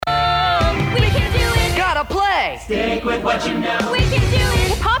say. Stick with what you know. We can do it.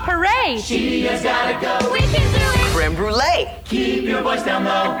 Hip hop hooray. She has gotta go. We can do it. Creme brulee. Keep your voice down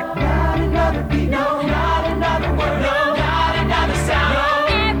low. Not another beat, no. Not another word, no. Not another sound, no.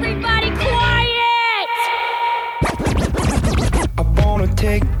 Everybody quiet. I wanna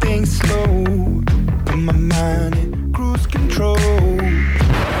take things slow. Put my mind in cruise control.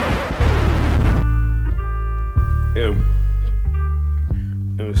 Yeah.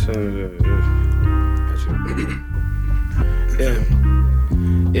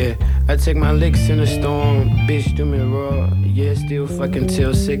 Yeah, I take my licks in the storm, bitch do me raw. Yeah, still fucking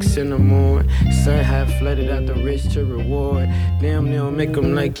till 6 in the morning. Sun had flooded out the rich to reward. Damn, they don't make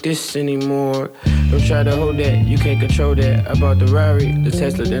them like this anymore. Don't try to hold that, you can't control that. I bought the Rari, the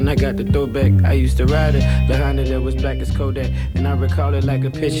Tesla, then I got the throwback. I used to ride it, the Honda that was black as Kodak. And I recall it like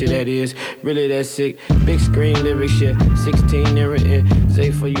a picture that is really that sick. Big screen lyric shit, 16 near it.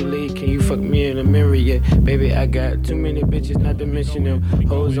 Say for you leave, can you fuck me in the mirror yet? Baby, I got too many bitches, not to mention them.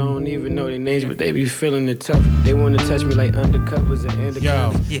 Hoes I don't even know their names, but they be feeling it tough. They wanna touch me like undercovers and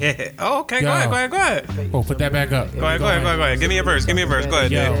undercovers. Yeah. Oh, okay. Go ahead. Oh, put that back up. Go ahead. Give me a verse. Go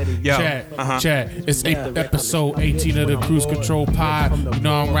ahead. Yo. Chat. It's episode 18 of the Cruise Control Pod. You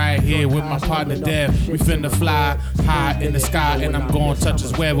know I'm right here with my partner Dev. We finna fly high in the sky, and I'm gonna touch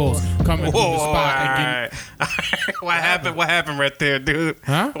his huevos. Coming through the spot and get. What happened right there, dude?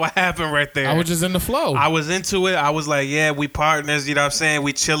 Huh? What happened right there? I was just in the flow. I was into it. I was like, yeah, we partners. You know what I'm saying?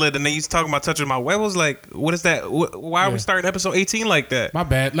 We chill it. And then he's talking about touching my huevos. Like, what is that? Why are we starting episode 18 like that? My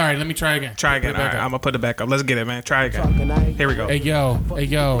bad. All right, let me try again. All right, I'm gonna put it back up. Let's get it, man. Try again. Here we go. Hey yo,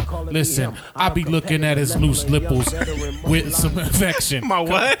 listen. I be looking at his loose nipples with some affection. My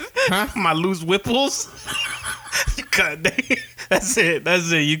what? Huh? My loose whipples? You cut. That's it.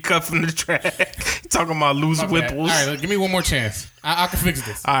 You cut from the track. You talking about loose whipples. All right, give me one more chance. I can fix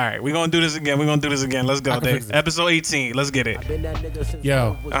this. All right, we're gonna do this again. Let's go, Dave. Episode 18. Let's get it.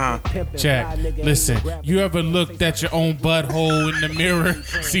 Yo, Jack, listen. You ever looked at your own butthole in the mirror,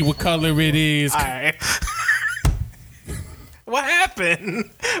 see what color it is? All right. What happened?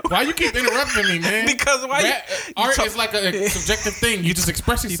 Why you keep interrupting me, man? Because art is like a subjective thing. You just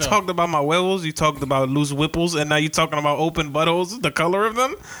express yourself. You talked about my huevos, you talked about loose whipples, and now you're talking about open buttholes, the color of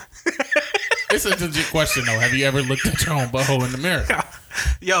them? It's a legit question, though. Have you ever looked at your own butthole in the mirror?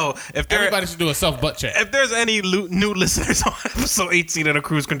 Yo, everybody should do a self-butt check. If there's any new listeners on episode 18 of the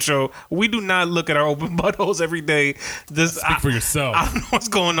Cruise Control, we do not look at our open buttholes every day. Speak for yourself. I don't know what's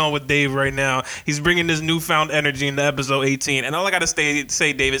going on with Dave right now. He's bringing this newfound energy into episode 18. And all I got to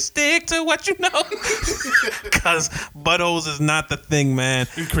say, Dave, is stick to what you know. Because buttholes is not the thing, man.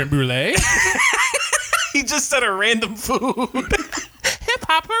 Creme brulee? He just said a random food. Hip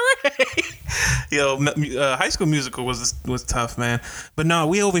hop hooray! Yo, High School Musical was tough, man. But no,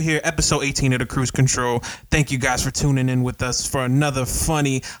 we over here, episode 18 of the Cruise Control. Thank you guys for tuning in with us for another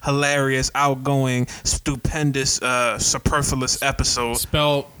funny, hilarious, outgoing, stupendous, superfluous episode.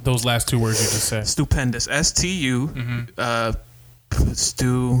 Spell those last two words you just said. Stupendous. S-T-U.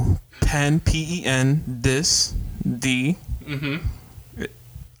 Pen. P-E-N. This. D.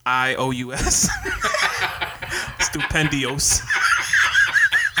 I-O-U-S. Stupendios.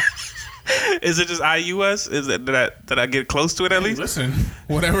 Is it just I-U-S? Is it did I get close to it at least? Listen,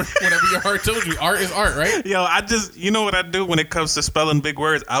 whatever your heart told you, art is art, right? Yo, you know what I do when it comes to spelling big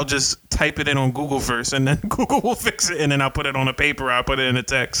words? I'll just type it in on Google first, and then Google will fix it, and then I'll put it on a paper, I'll put it in a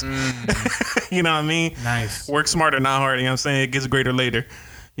text. You know what I mean? Nice. Work smarter, not harder. You know what I'm saying? It gets greater later.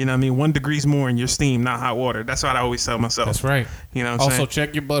 You know what I mean? 1 degree more in your steam, not hot water. That's what I always tell myself. That's right. You know what I'm saying? Also,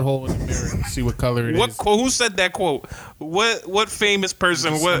 check your butthole in the mirror and see what color it is. Who said that quote? What famous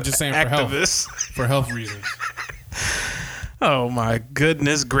person? I'm just saying activist? For health reasons. Oh my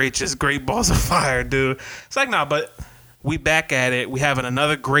goodness gracious. Great balls of fire, dude. It's like, nah, but we back at it. We having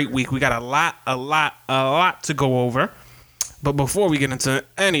another great week. We got a lot to go over. But before we get into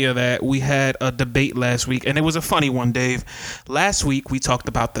any of that, we had a debate last week, and it was a funny one, Dave. Last week, we talked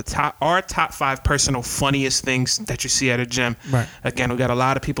about our top 5 personal funniest things that you see at a gym. Right. Again, we got a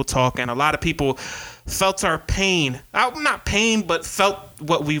lot of people talking. A lot of people felt our pain. Not pain, but felt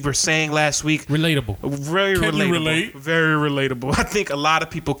what we were saying last week. Relatable. Very Can relatable. you relate? Very relatable. I think a lot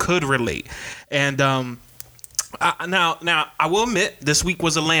of people could relate. And now, I will admit, this week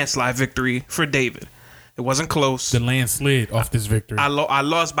was a landslide victory for David. It wasn't close. The land slid off this victory. I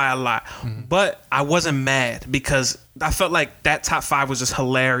lost by a lot. But I wasn't mad because I felt like that top 5 was just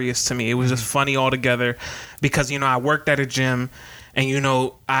hilarious to me. It was just funny altogether because, I worked at a gym And, you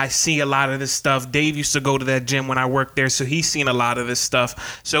know, I see a lot of this stuff. Dave used to go to that gym when I worked there, so he's seen a lot of this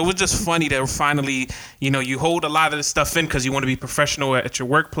stuff. So it was just funny that finally, you know, you hold a lot of this stuff in because you want to be professional at your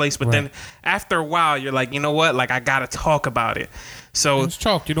workplace. But then after a while, you're like, you know what? Like, I got to talk about it. So It's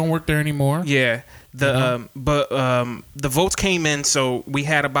chalked. You don't work there anymore. yeah. The votes came in, so we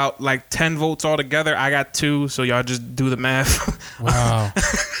had about like 10 votes altogether. I got 2, so y'all just do the math. Wow.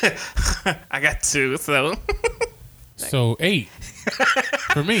 I got 2, so So 8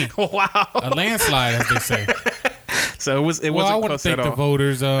 for me. wow. A landslide, as they say. So it wasn't Well, I want to close at thank the all.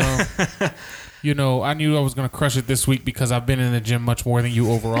 voters. You know, I knew I was going to crush it this week because I've been in the gym much more than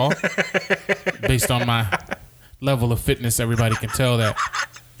you overall. Based on my level of fitness, everybody can tell that.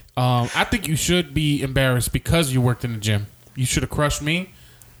 I think you should be embarrassed because you worked in the gym. You should have crushed me.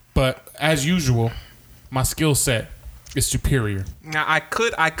 But as usual, my skill set is superior. Now I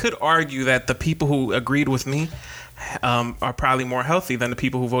could argue that the people who agreed with me are probably more healthy than the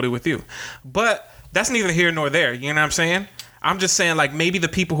people who voted with you, but that's neither here nor there. You know what I'm saying? I'm just saying, like, maybe the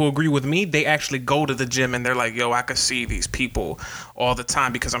people who agree with me, they actually go to the gym and they're like, yo, I could see these people all the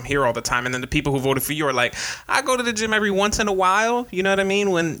time because I'm here all the time. And then the people who voted for you are like, I go to the gym every once in a while. You know what I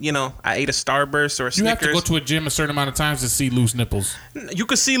mean? When, you know, I ate a Starburst or a You have Snickers. to go to a gym a certain amount of times to see loose nipples. You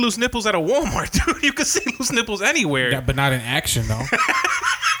could see loose nipples at a Walmart, dude. You could see loose nipples anywhere. Yeah, but not in action, though.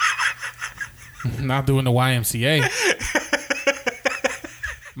 Not doing the YMCA.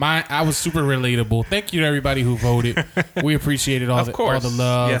 I was super relatable. Thank you to everybody who voted. We appreciated all the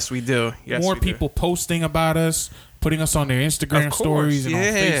love. Yes, we do. Yes, More we do. people posting about us, putting us on their Instagram Of course, stories and yeah.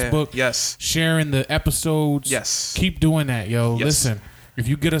 on Facebook. Yes. Sharing the episodes. Yes. Keep doing that, yo. Yes. Listen, if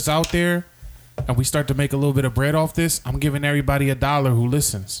you get us out there and we start to make a little bit of bread off this, I'm giving everybody $1 who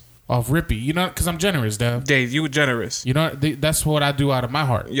listens off Rippy. You know, because I'm generous, Dev. Dave, you were generous. You know, that's what I do out of my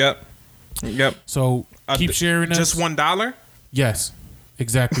heart. Yep. So keep sharing us. Just $1? Yes,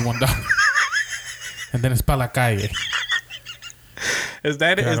 exactly $1. And then it's pa la calle. Is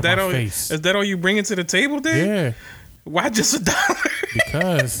that Get out of that my all? face. Is that all you bring into the table, Dave? Yeah, Why just $1?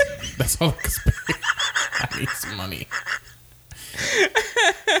 because that's all I can spend. I need some money.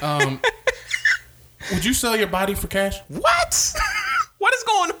 Would you sell your body for cash? What?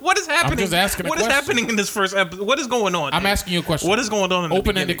 What is happening? just asking a What is question. happening in this first episode? What is going on? I'm Dave? asking you a question. What is going on in the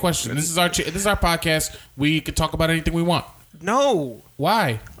Open-ended beginning? question. This is our podcast. We can talk about anything we want. No.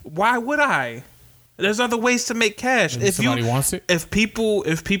 Why? Why would I? There's other ways to make cash. If somebody wants it. If people,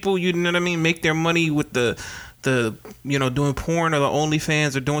 you know what I mean, make their money with the you know, doing porn or the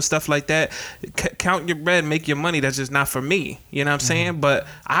OnlyFans or doing stuff like that, count your bread, make your money. That's just not for me. You know what I'm saying? But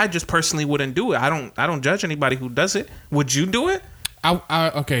I just personally wouldn't do it. I don't judge anybody who does it. Would you do it?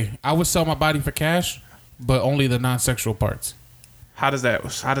 Okay. I would sell my body for cash, but only the non-sexual parts. How does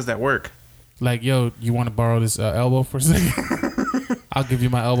that work? Like, yo, you want to borrow this elbow for a second? I'll give you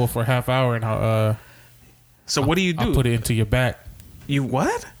my elbow for a half hour, and So what do you do? I'll put it into your back. You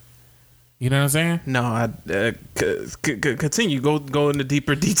what? You know what I'm saying? No, continue. Go into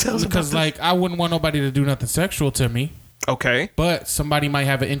deeper details Because about like I wouldn't want nobody to do nothing sexual to me, this. Okay. but somebody might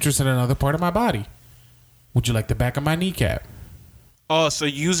have an interest in another part of my body. Would you like the back of my kneecap? Oh, so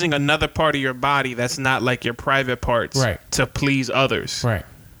using another part of your body that's not like your private parts, Right. to please others. Right.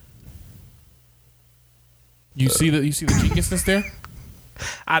 You see the geniusness there?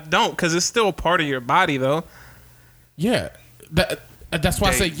 I don't, because it's still a part of your body, though. Yeah. That's why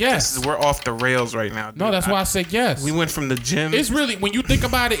I say yes. We're off the rails right now. Dude. No, that's why I say yes. we went from the gym. It's really, when you think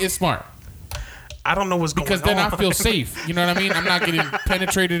about it, it's smart. I don't know what's going on. Because then I feel safe. You know what I mean? I'm not getting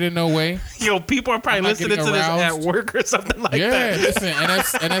penetrated in no way. Yo, people are probably I'm not listening to getting this at aroused. work or something like Yeah, that. listen,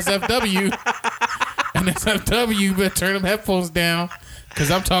 NSFW, you better turn them headphones down because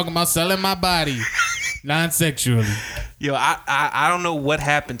I'm talking about selling my body non-sexually. Yo, I don't know what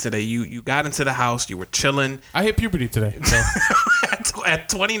happened today. You got into the house. You were chilling I hit puberty today. So, at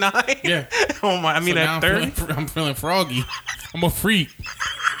 29. yeah. Oh my! I mean, So now at 30. I'm feeling froggy. I'm a freak.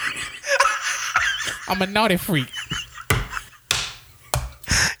 I'm a naughty freak.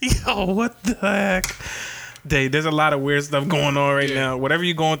 Yo, what the heck? Dave, there's a lot of weird stuff going on right now. Whatever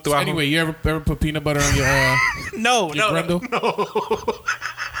you're going through. Anyway, you ever put peanut butter on your no, Grundle? no.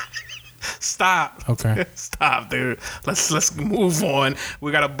 Stop. Okay. Stop, dude. Let's move on.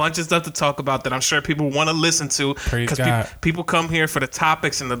 We got a bunch of stuff to talk about that I'm sure people want to listen to. Praise God. People come here for the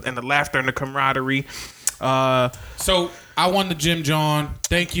topics and the laughter and the camaraderie. So I won the Jim John.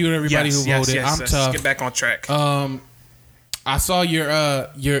 Thank you to everybody who voted. I'm Let's tough. get back on track. I saw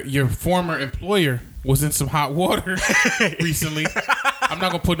your former employer was in some hot water recently. I'm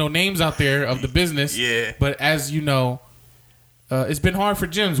not gonna put no names out there of the business. Yeah. But as you know, it's been hard for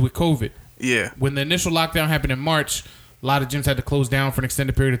gyms with COVID. Yeah. When the initial lockdown happened in March, A lot of gyms had to close down for an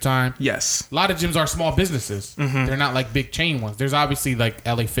extended period of time. Yes. A lot of gyms are small businesses. They're not like big chain ones. There's obviously like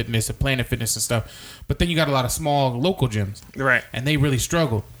LA Fitness and Planet Fitness and stuff. But then you got a lot of small local gyms. Right. And they really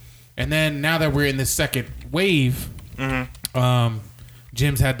struggle. And then now that we're in this second wave,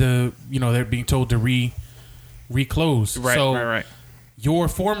 gyms had to, they're being told to reclose. Right, so right. Your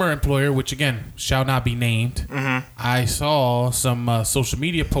former employer, which again shall not be named, I saw some social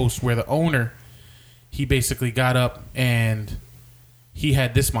media posts where the owner, he basically got up and he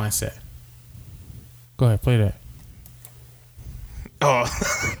had this mindset. Go ahead, play that. Oh.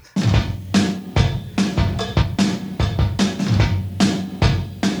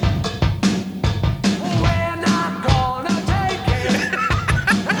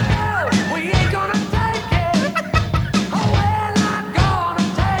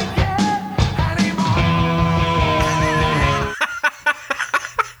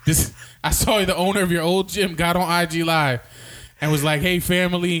 I saw the owner of your old gym got on IG Live and was like, "Hey,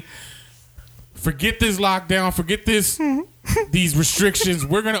 family, forget this lockdown, forget these restrictions.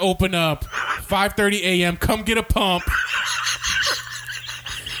 We're gonna open up 5:30 a.m. Come get a pump.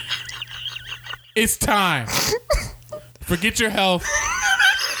 It's time. Forget your health.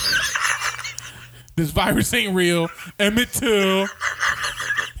 This virus ain't real. Emmett Till."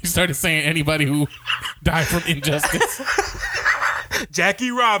 He started saying anybody who died from injustice.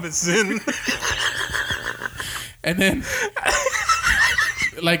 Jackie Robinson. And then,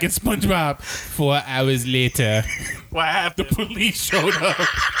 like in SpongeBob, 4 hours later, What happened? the police showed up.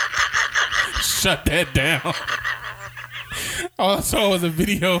 Shut that down. All I saw was a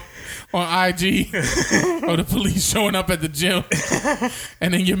video on IG of the police showing up at the gym.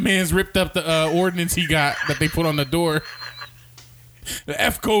 And then your man's ripped up the ordinance he got that they put on the door. The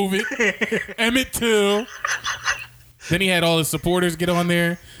F COVID. Emmett Till. Then he had all his supporters get on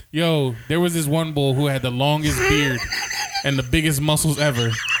there. Yo, there was this one bull who had the longest beard and the biggest muscles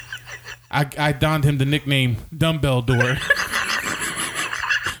ever. I donned him the nickname Dumbledore.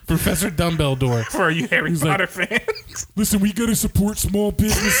 Professor Dumbledore. For you Harry He's Potter like, fans. "Listen, we gotta support small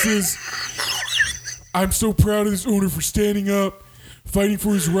businesses. I'm so proud of this owner for standing up, fighting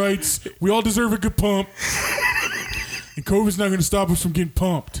for his rights. We all deserve a good pump. And COVID's not gonna stop us from getting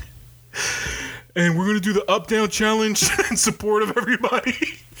pumped." And we're going to do the up-down challenge in support of everybody.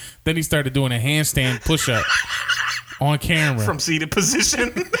 Then he started doing a handstand push-up on camera. From seated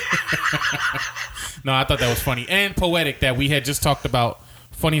position. No, I thought that was funny. And poetic that we had just talked about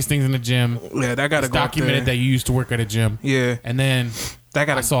funniest things in the gym. Yeah, that got to It's go up documented there. that you used to work at a gym. Yeah. And then That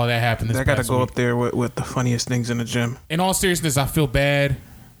gotta, I saw that happen this that got to past go week. up there with the funniest things in the gym. In all seriousness, I feel bad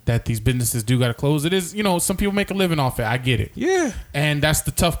that these businesses do got to close. It is, some people make a living off it. I get it. Yeah. And that's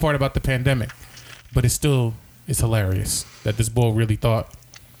the tough part about the pandemic. But it's hilarious that this bull really thought.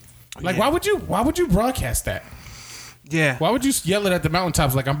 Like, why would you broadcast that? Yeah. Why would you yell it at the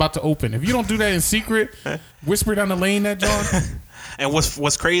mountaintops like I'm about to open? If you don't do that in secret, whisper down the lane that John. And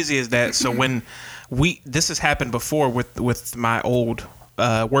what's crazy is that so when this has happened before with my old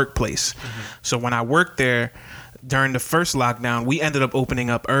workplace. So when I worked there during the first lockdown, we ended up opening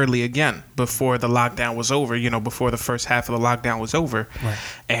up early again before the lockdown was over, before the first half of the lockdown was over. Right.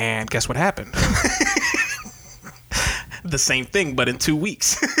 And guess what happened? The same thing, but in 2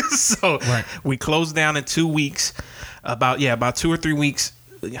 weeks. So Right. we closed down in 2 weeks. About 2 or 3 weeks.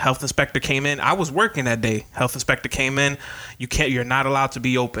 Health inspector came in. I was working that day. Health inspector came in. You're not allowed to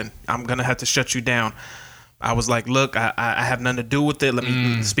be open. I'm gonna have to shut you down. I was like, look, I have nothing to do with it. Let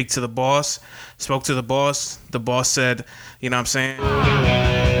me speak to the boss. Spoke to the boss. The boss said, you know what I'm saying?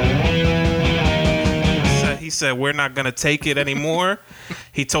 He said, we're not going to take it anymore.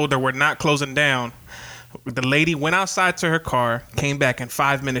 He told her we're not closing down. The lady went outside to her car, came back in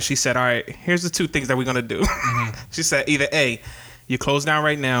 5 minutes. She said, all right, here's the 2 things that we're going to do. She said, either A, you close down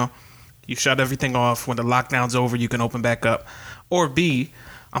right now. You shut everything off. When the lockdown's over, you can open back up. Or B,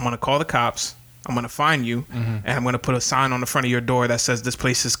 I'm going to call the cops. I'm going to fine you, and I'm going to put a sign on the front of your door that says this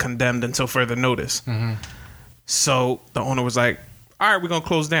place is condemned until further notice. So the owner was like, all right, we're going to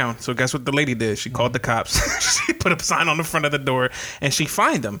close down. So guess what the lady did? She called the cops. She put a sign on the front of the door, and she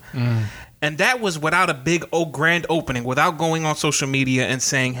fined them. And that was without a big grand opening, without going on social media and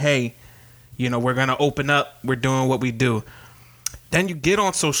saying, hey, we're going to open up. We're doing what we do. Then you get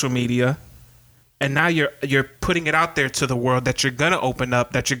on social media, and now you're putting it out there to the world that you're going to open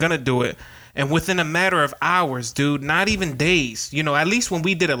up, that you're going to do it. And within a matter of hours, dude, not even days, at least when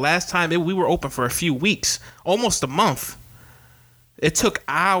we did it last time, we were open for a few weeks, almost a month. It took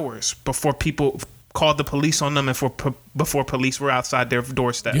hours before people called the police on them and before police were outside their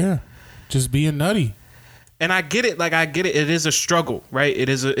doorstep. Yeah, just being nutty. And I get it. Like, I get it. It is a struggle, right? It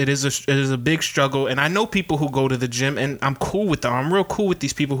is a big struggle. And I know people who go to the gym, and I'm cool with them. I'm real cool with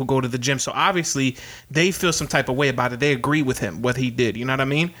these people who go to the gym. So obviously they feel some type of way about it. They agree with him, what he did. You know what I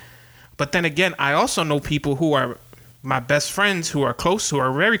mean? But then again, I also know people who are my best friends, who are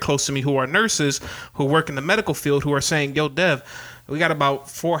very close to me, who are nurses, who work in the medical field, who are saying, yo, Dev, we got about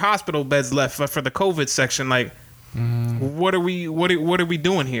 4 hospital beds left for the COVID section. Like, what are we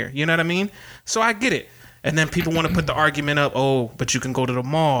doing here? You know what I mean? So I get it. And then people want to put the argument up, oh, but you can go to the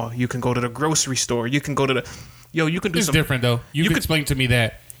mall, you can go to the grocery store, you can go to you can do It's different though. You can explain to me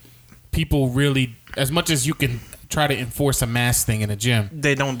that people really, as much as you can try to enforce a mask thing in a gym,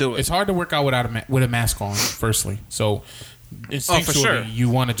 they don't do it. It's hard to work out with a mask on, firstly. So instinctually, sure. you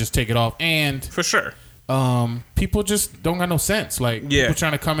want to just take it off. And for sure. People just don't got no sense. Like, yeah. People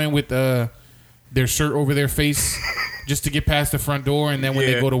trying to come in with their shirt over their face just to get past the front door, and then when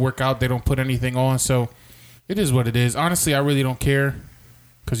they go to work out, they don't put anything on. So it is what it is. Honestly, I really don't care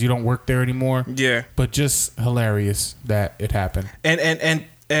because you don't work there anymore. Yeah. But just hilarious that it happened. And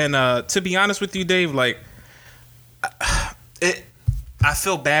to be honest with you, Dave, like, I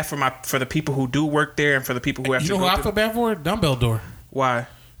feel bad for the people who do work there and for the people who have to. You know who I feel bad for? Dumbledore. Why?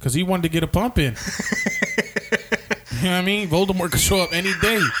 Because he wanted to get a pump in. You know what I mean? Voldemort could show up any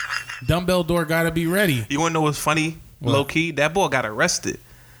day. Dumbledore got to be ready. You want to know what's funny? What? Low key, that boy got arrested.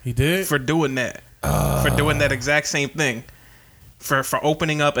 He did? For doing that. For doing that exact same thing. For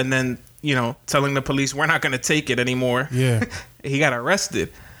opening up and then, telling the police, we're not going to take it anymore. Yeah. He got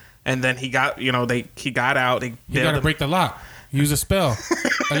arrested. And then he got, he got out. You got to break the lock. Use a spell.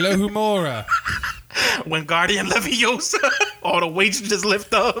 Alohomora. When Guardian Leviosa, all the weights just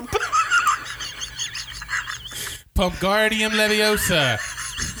lift up. Pump Guardian Leviosa.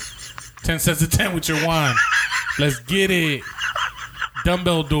 10 cents a 10 with your wand. Let's get it.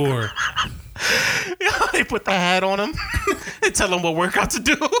 Dumbledore. They put the hat on him. They tell him what workout to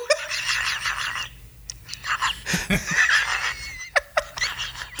do.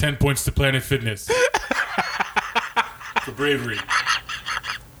 10 points to Planet Fitness. For bravery.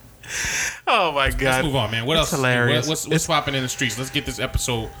 Oh my God. Let's move on, man. What else? Hilarious. What's swapping in the streets? Let's get this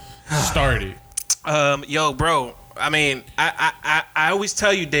episode started. Yo, bro. I mean, I always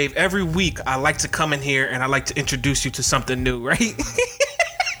tell you, Dave, every week I like to come in here and I like to introduce you to something new, right?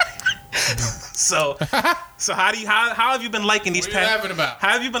 So how have you been liking these What are you laughing about? How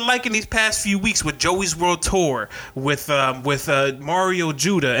have you been liking these past few weeks with Joey's World Tour, with Mario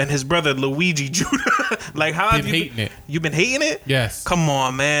Judah and his brother Luigi Judah? Like, how have you hating it? You've been hating it? Yes. Come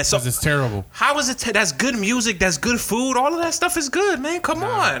on, man. So Because it's terrible. how is it? That's good music. That's good food. All of that stuff is good, man. Come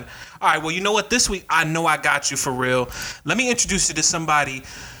on. All right. Well, you know what? This week I know I got you for real. Let me introduce you to somebody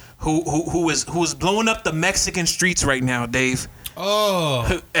who is blowing up the Mexican streets right now, Dave.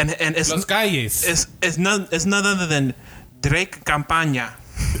 Oh. And it's Los Calles. it's none other than Drake Campaña.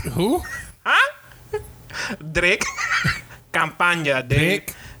 Who? Huh? Drake Campaña,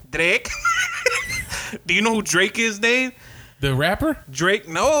 Dave. Drake. Do you know who Drake is, Dave? The rapper? Drake?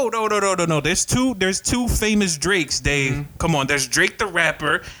 No. There's two famous Drakes, Dave. Mm-hmm. Come on. There's Drake the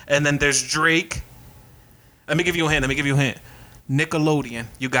rapper, and then there's Drake. Let me give you a hint. Nickelodeon.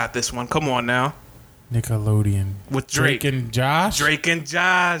 You got this one. Come on now. Nickelodeon. With Drake and Josh? Drake and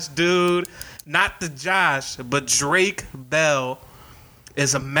Josh, dude. Not the Josh, but Drake Bell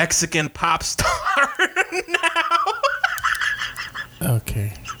is a Mexican pop star now.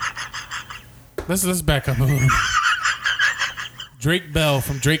 Okay. Let's back up a little. Drake Bell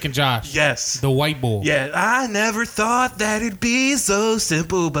from Drake and Josh. Yes. The white boy. Yeah, I never thought that it'd be so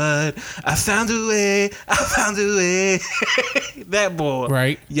simple, but I found a way. That boy.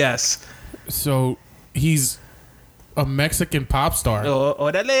 Right. Yes. So he's a Mexican pop star. Oh,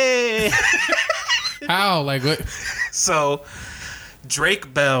 orale. How? Like what? So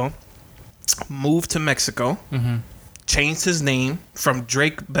Drake Bell moved to Mexico, changed his name from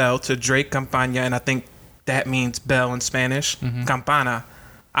Drake Bell to Drake Campaña, and I think that means bell in Spanish. Campana.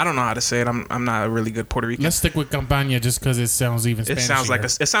 I don't know how to say it. I'm not a really good Puerto Rican. Let's stick with Campaña just because it sounds even Spanish. It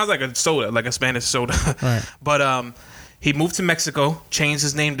sounds like a soda, like a Spanish soda. Right. But he moved to Mexico, changed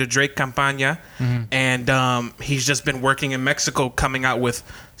his name to Drake Campaña, and he's just been working in Mexico, coming out with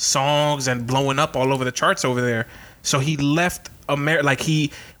songs and blowing up all over the charts over there. So he left America, like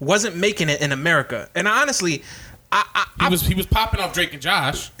he wasn't making it in America. And honestly, He was popping off Drake and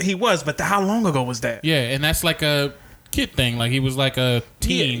Josh. he was, but how long ago was that? Yeah, and that's like a kid thing. Like he was like a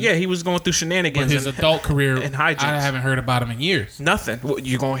teen. Yeah, he was going through But shenanigans. his and adult career, and hijinks. I haven't heard about him in years. Nothing. Well,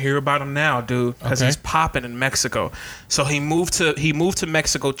 you're gonna hear about him now, dude, because Okay. he's popping in Mexico. So he moved to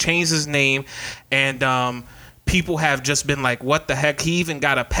Mexico, changed his name, and people have just been like, what the heck? He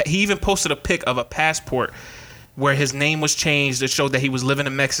even posted a pic of a passport where his name was changed that showed that he was living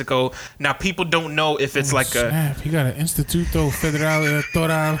in Mexico. Now people don't know if it's Snap. He got an Instituto Federal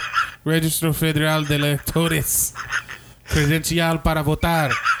Electoral, Registro Federal de Electores, Credencial para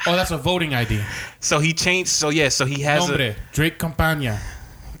votar. Oh, that's a voting ID. So he changed. So he has Nombre, Drake Campagna.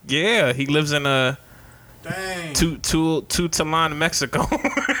 Yeah, he lives in Dang. Tultilan, Mexico.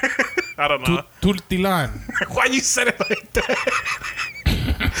 I don't know. Tultilan. Why you said it like that?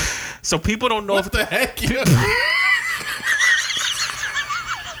 So people don't know What the heck? Yo?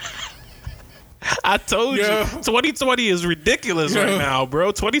 I told Yo. you. 2020 is ridiculous Yo. right now,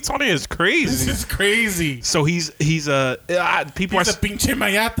 bro. 2020 is This crazy. is crazy. So people He's are a pinche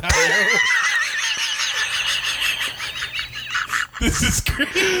mayata. Yo. This is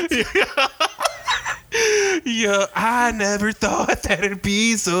crazy. Yeah, I never thought that it'd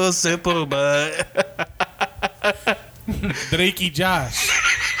be so simple, but Drakey Josh.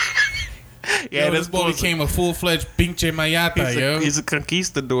 yeah, This boy became a full-fledged pinche mayata, yo. He's a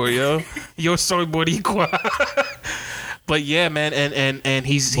conquistador, yo. Yo soy boricua. But yeah, man, and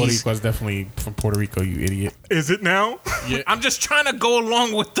he's Boricua's definitely from Puerto Rico, you idiot. Is it now? Yeah. I'm just trying to go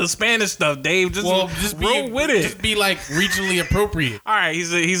along with the Spanish stuff, Dave. Just roll with it. Just be like regionally appropriate. All right,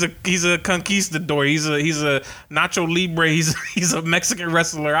 he's a conquistador. He's a Nacho Libre. He's a Mexican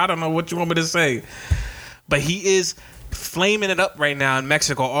wrestler. I don't know what you want me to say, but he is flaming it up right now in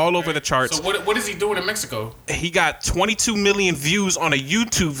Mexico, all over the charts. So what is he doing in Mexico? He got 22 million views on a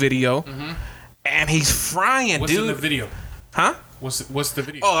YouTube video, and he's frying, What's dude. in the video? Huh? What's the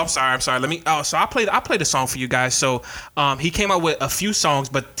video? Oh, I'm sorry. Let me. So I played a song for you guys. So, he came out with a few songs,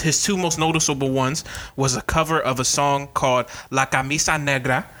 but his two most noticeable ones was a cover of a song called La Camisa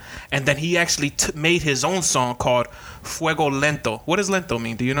Negra, and then he actually made his own song called Fuego Lento. What does lento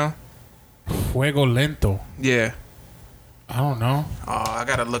mean? Do you know? Fuego lento. Yeah. I don't know. Oh, I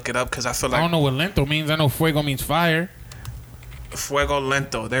gotta look it up because I feel I like don't know what lento means. I know fuego means fire. Fuego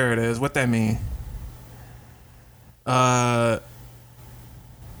Lento. There it is. What that mean? A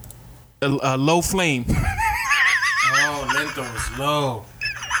low flame. Oh, lento is low.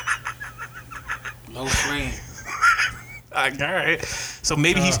 Low flame. All right. So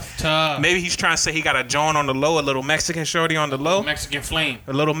maybe Tough. he's trying to say he got a joint on the low, a little Mexican shorty on the low, Mexican flame.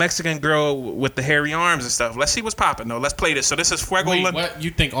 a little Mexican girl with the hairy arms and stuff. Let's see what's popping though. Let's play this. So this is Fuego Wait, Lento. what?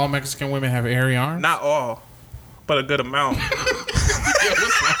 You think all Mexican women have hairy arms? Not all, but a good amount. Yo,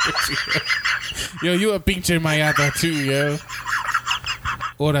 what's wrong with you? Yo, you a pinche mayata too, yo.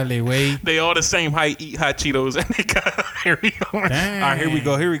 Órale, wey. They all the same height, eat hot Cheetos, and they got hairy arms. Dang. All right, here we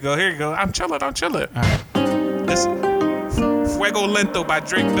go. I'm chilling. All right. This Fuego Lento by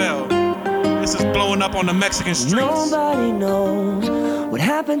Drake Bell. This is blowing up on the Mexican streets. Nobody knows what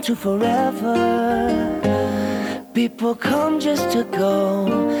happened to forever. People come just to go,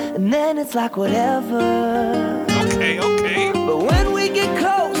 and then it's like whatever. Okay. But when we get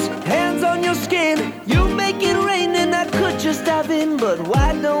close, hands on your skin, you make it rain, and I could just dive in. But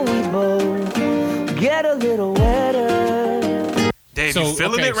why don't we both get a little wetter? Dave, you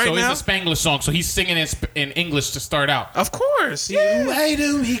feeling it right so now? it's a Spanglish song, so he's singing in English to start out. Of course. Yeah. Why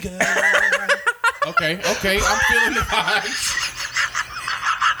do we go? Okay, I'm feeling the vibes.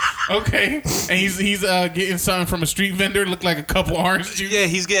 Okay, and he's getting something from a street vendor, look like a couple orange juice. Yeah,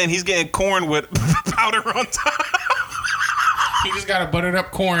 he's getting corn with powder on top. He just got a buttered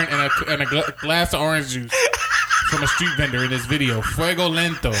up corn and a glass of orange juice from a street vendor in this video. Fuego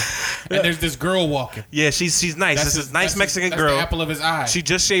Lento, and there's this girl walking. Yeah, she's nice. This is nice Mexican that's girl. the apple of his eye. She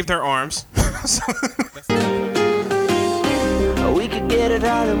just shaved her arms. We could get it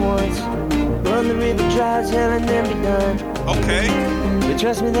all at once. Run the river dry, tell and then be done. Okay. But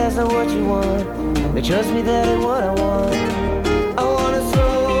trust me, that's not what you want. But trust me, that ain't what I want. I want a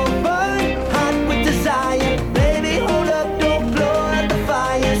slow burn, hot with desire. Baby, hold up, don't blow out the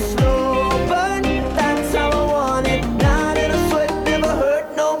fire. Slow burn, that's how I want it. Not in a sweat, never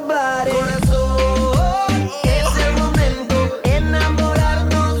hurt nobody. Corazón, ese momento,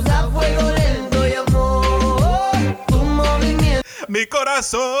 enamorarnos a fuego lento y amor. Tu movimiento. Mi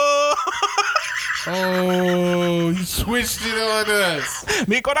corazón. Oh, he switched it on us.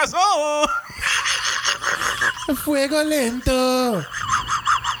 Mi corazón. Fuego Lento.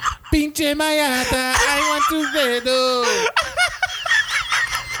 Pinche mayata, I want to bedo.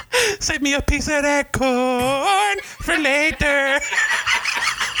 Save me a piece of that corn for later.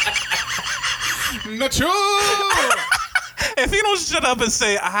 Not true. If you don't shut up and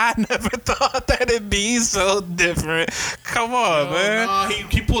say, I never thought that it'd be so different. Come on, man. No,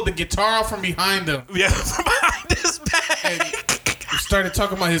 he pulled the guitar out from behind him. Yeah, from behind his back. He started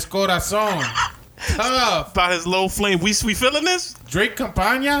talking about his corazón. tough. About his low flame. We feeling this? Drake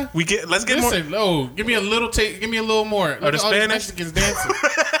Campagna. Let's get more. Listen, give me a little give me a little more. Look the at all these Spanish? Mexicans dancing.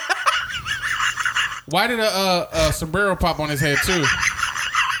 Why did a sombrero pop on his head too?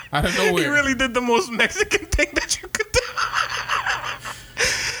 Out of nowhere. He really did the most Mexican thing that you could do.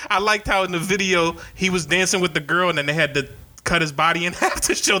 I liked how in the video he was dancing with the girl and then they had to cut his body in half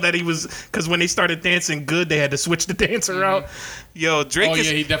to show that he was, because when they started dancing good, they had to switch the dancer out. Yo, Drake is...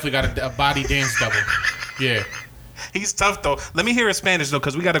 he definitely got a body dance double. Yeah. He's tough, though. Let me hear his Spanish, though,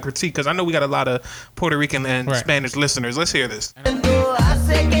 because we got to critique, because I know we got a lot of Puerto Rican and Right. Spanish listeners. Let's hear this.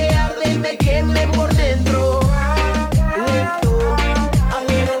 Hace que hable y me queme por dentro.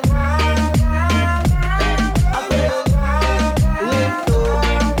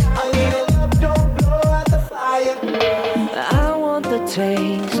 Lento, don't blow out the fire. I want the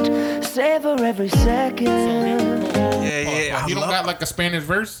taste, savor every second. Yeah. You don't got like a Spanish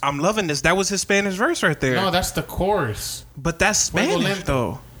verse? I'm loving this. That was his Spanish verse right there. No, that's the chorus. But that's Fuego Spanish, Lento.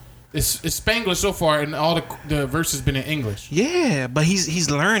 though. It's Spanglish so far, and all the verses been in English. Yeah, but he's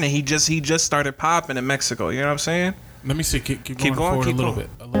learning. He just started popping in Mexico. You know what I'm saying? Let me see. Keep Keep going going, forward keep a little going.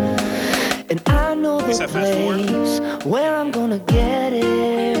 bit. A little bit. And I know the said fast forward? place where I'm gonna get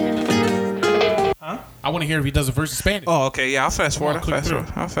it. I want to hear if he does a verse in Spanish. Oh, okay. Yeah, I'll fast forward. Come on,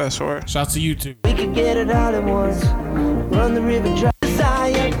 click I'll fast forward. Shouts to you too. We could get it all at once. Run the river dry.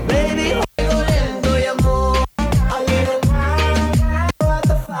 Desire, baby. Fuego lento y amor. A little out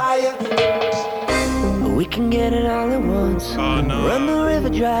the fire. We can get it all at once. Oh, no. Run the river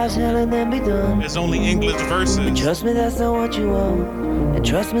dry, hell and then be done. There's only English verses. Trust me, that's not what you want. And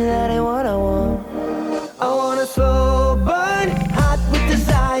trust me, that ain't what I want. I want a slow burn, hot with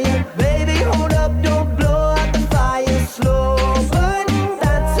desire. Baby, hold up, don't blow out the fire. Slow burn,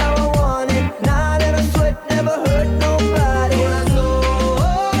 that's how I want it. Not in a sweat, never hurt nobody.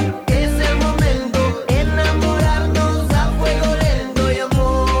 Corazón, es el momento. Enamorarnos a fuego lento y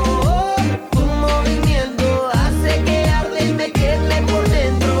amor. Tu movimiento hace que hable y me queme por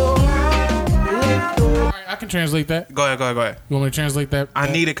dentro. Lento. All right, I can translate that. Go ahead. You want me to translate that?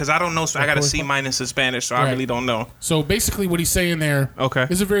 I need it because I don't know. So I got to C minus in Spanish, so I Right. really don't know. So basically, what he's saying there Okay.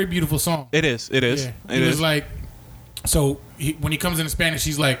 is a very beautiful song. It is. Yeah. It He was is. like, so when he comes in Spanish,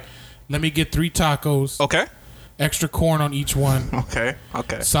 he's like, let me get 3 tacos, Okay. extra corn on each one, Okay.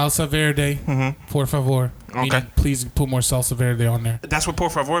 salsa verde, por favor. Meaning, Okay. please put more salsa verde on there. That's what por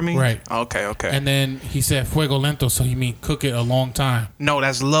favor means? Right. Okay. And then he said fuego lento, so he mean cook it a long time. No,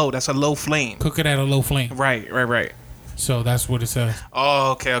 that's low. That's a low flame. Cook it at a low flame. Right. So that's what it says.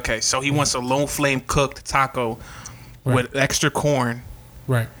 Oh, okay. So he wants a low flame cooked taco Right. with extra corn.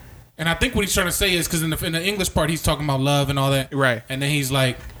 Right. And I think what he's trying to say is because in the English part, he's talking about love and all that. Right. And then he's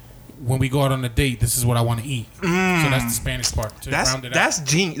like, when we go out on a date, this is what I want to eat. So that's the Spanish part. To round it That's out.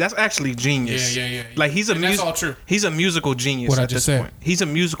 genius. That's actually genius. Yeah. Like he's a And that's all true. He's a musical genius What I at just this said. point. He's a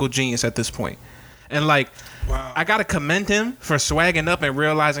musical genius at this point. And like, Wow. I gotta commend him for swagging up and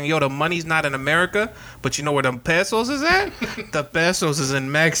realizing, yo, the money's not in America, but you know where the pesos is at? The pesos is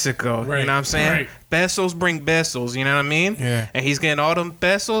in Mexico. Right, You know what I'm saying? right. Pesos bring pesos. You know what I mean? Yeah. And he's getting all them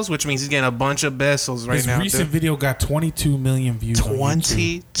pesos, which means he's getting a bunch of pesos right His now. recent video got 22 million views. on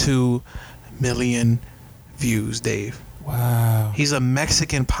YouTube. 22 million views, Dave. Wow. He's a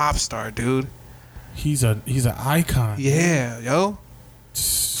Mexican pop star, dude. He's an icon. Yeah, yo.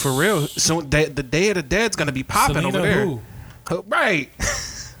 For real. So the Day of the Dead's gonna be popping Selena over there. who? Right.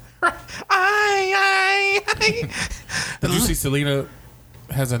 Aye. Did you see Selena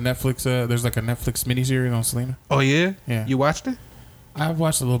has a Netflix? There's like a Netflix miniseries on Selena. Oh yeah? Yeah. You watched it? I've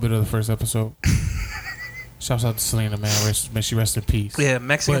watched a little bit of the first episode. Shouts out to Selena, man. May she rest in peace. Yeah,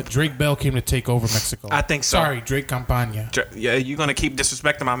 Mexican. But Drake Bell came to take over Mexico. I think so. Sorry, Drake Campagna. Yeah, you're gonna keep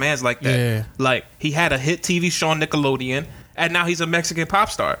disrespecting my man's like that. Yeah. Like he had a hit TV show on Nickelodeon, and now he's a Mexican pop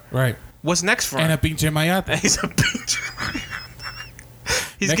star. Right. What's next for him? And a pinche mayate. He's a bitch.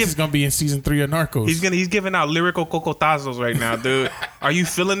 He's Next is gonna be in season 3 of Narcos. He's giving out lyrical cocotazos right now, dude. Are you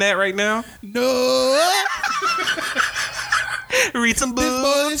feeling that right now? no. Read some This books.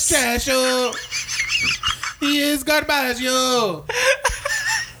 boy is trash, yo. He is garbage, yo.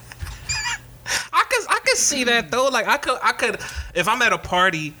 I could see that though. Like I could if I'm at a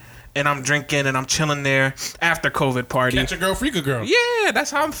party and I'm drinking and I'm chilling there after COVID party. Catch a girl, freak a girl. Yeah, that's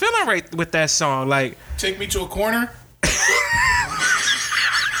how I'm feeling right with that song. Like Take me to a corner.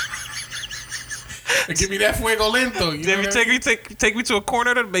 And give me that fuego lento. You know what I mean? take me to a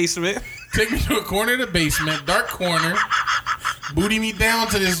corner of the basement. Take me to a corner of the basement, dark corner. Booty me down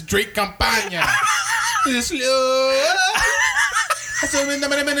to this Drake Campagna. This slow.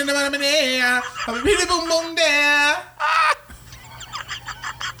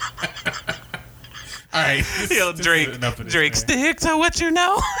 All right. Yo, Drake, stick to what you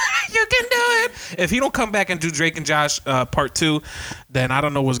know. You can do it. If he don't come back and do Drake and Josh part 2, then I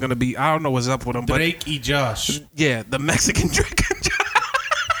don't know what's gonna be. I don't know what's up with him. Drake y Josh. Yeah, the Mexican Drake and Josh.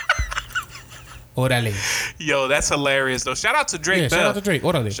 Orale. Yo, that's hilarious though. Shout out to Drake. Yeah, shout out to Drake.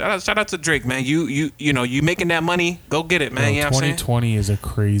 Orale. Shout out to Drake, man. You know, you making that money, go get it, man. You know what I'm saying? 2020 is a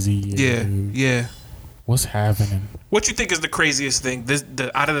crazy year. Yeah, dude. yeah. What's happening? What you think is the craziest thing?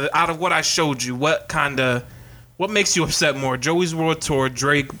 Out of what I showed you, what makes you upset more? Joey's World Tour,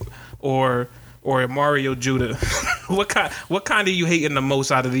 Drake, or Mario Judah? What kind are you hating the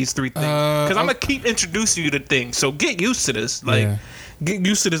most out of these 3 things? Because I'm gonna keep introducing you to things, so get used to this. Like, get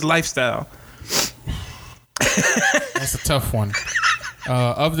used to this lifestyle. That's a tough one.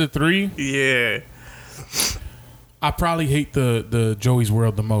 Of the 3, Yeah. I probably hate the Joey's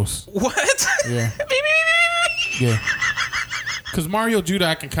World the most. What? Yeah. Yeah. Because Mario Judah,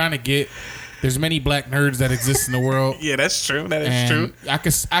 I can kind of get. There's many black nerds that exist in the world. Yeah, that's true. That is And true.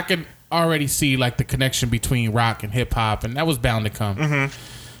 I can already see like the connection between rock and hip hop, and that was bound to come.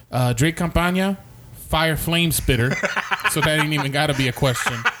 Mm-hmm. Drake Campagna, fire flame spitter, so that ain't even got to be a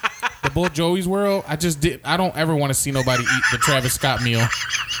question. The Bull Joey's World, I don't ever want to see nobody eat the Travis Scott meal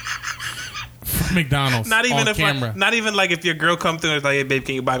from McDonald's. Not even on camera. not even like if your girl come through and is like, hey babe,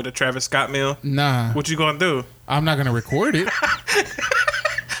 can you buy me the Travis Scott meal? Nah, What you gonna do? I'm not gonna record it.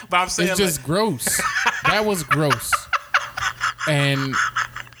 But I'm saying It's just gross. That was gross, and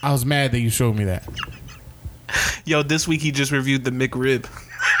I was mad that you showed me that. yo, this week he just reviewed the McRib.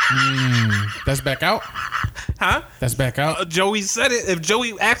 That's back out. Huh? That's back out. Joey said it. If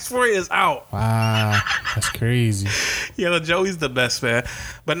Joey asked for it, it's out. Wow, that's crazy. Yeah, Joey's the best, man.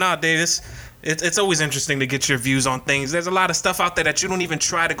 But nah, Davis, it's always interesting to get your views on things. There's a lot of stuff out there that you don't even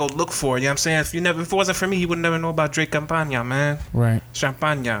try to go look for. You know what I'm saying? If it wasn't for me, you would never know about Drake Campagna, man. Right.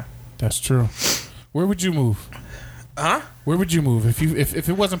 Champagne. That's true. Where would you move? Huh? Where would you move if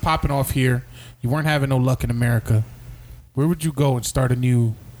it wasn't popping off here? You weren't having no luck in America. Where would you go and start a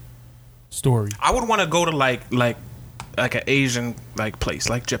new story? I would want to go to like an Asian like place,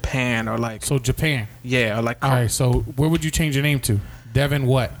 like Japan or like So Japan. yeah, or like All right. So where would you change your name to? Devin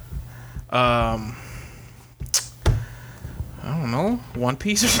what? I don't know, One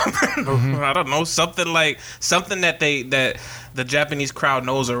Piece or something. I don't know, something that the Japanese crowd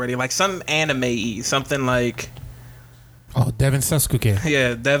knows already, like some anime-y, something like Oh, Devin Sasuke.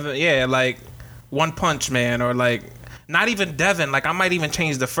 yeah, Devin, yeah, like One Punch Man, or like not even Devin. Like I might even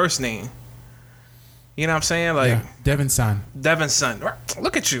change the first name. You know what I'm saying? Like Yeah. Devin-san. Devin's son.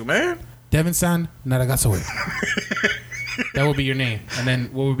 Look at you, man. Devin-san Naragasoe. That would be your name. And then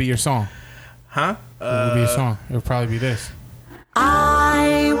what would be your song? Huh? What would be your song? It would probably be this.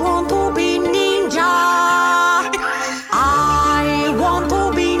 I want to be ninja. I want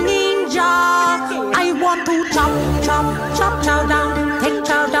to be ninja. I want to chop down, take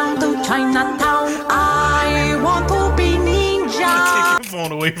chow down to Chinatown. I want to be ninja. Take your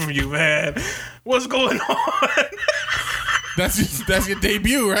phone away from you, man. What's going on? That's your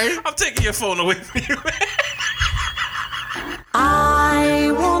debut, right? I'm taking your phone away from you, man. I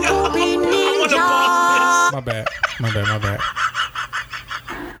want to be I want to ninja. pause My bad.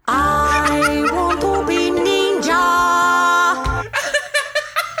 I want to be ninja.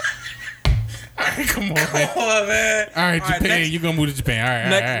 All right, come on, man. this. Oh, man. All right, Japan. You gonna move to Japan? All right.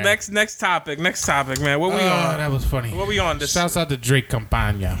 all right. Next topic, man. What we Oh, on? that was funny. What we on? This Shouts out to Drake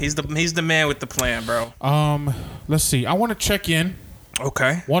Campagna. he's the man with the plan, bro. Let's see. I want to check in.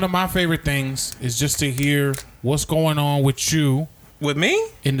 Okay. One of my favorite things is just to hear what's going on with you With me?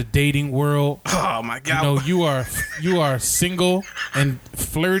 in the dating world. Oh my You God. know, you are single and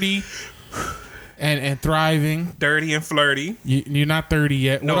flirty and thriving. Dirty and flirty. You're not 30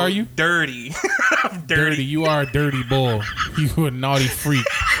 yet. No, What are you? Dirty. I'm Dirty. You are a dirty bull. You a naughty freak.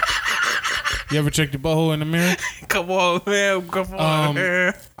 You ever checked your butthole in the mirror? Come on, man. Come on,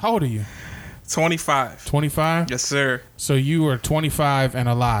 man. How old are you? 25. 25? Yes, sir. So you are 25 and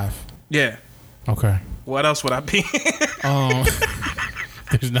alive. Yeah. Okay. What else would I be?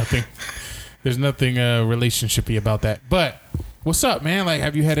 There's nothing relationshipy about that. But what's up, man? Like,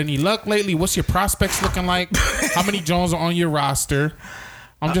 have you had any luck lately? What's your prospects looking like? How many Jones are on your roster?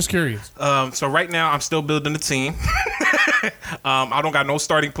 I'm just curious. So right now I'm still building the team. I don't got no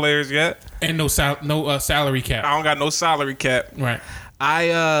starting players yet. And no salary cap. I don't got no salary cap. Right.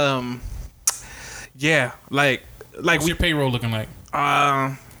 Yeah, like What's your payroll looking like?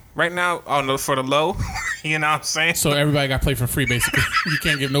 right now, oh no, for the low, you know what I'm saying? So everybody got played for free, basically. You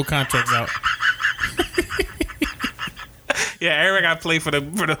can't give no contracts out. Yeah, Eric, I play for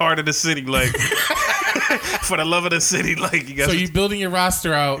the heart of the city, like for the love of the city, like you guys. So you building your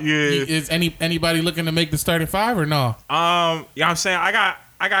roster out? Yeah. Is anybody looking to make the starting five or no? Yeah, I'm saying I got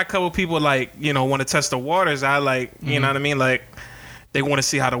a couple people like want to test the waters. I like you know what I mean, like they want to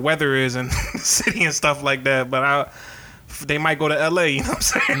see how the weather is in the city and stuff like that. But they might go to LA. You know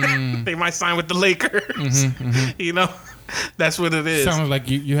what I'm saying? They might sign with the Lakers. You know, that's what it is. Sounds like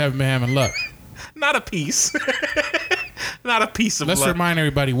you haven't been having luck. Not a piece. Not a piece of Let's luck. remind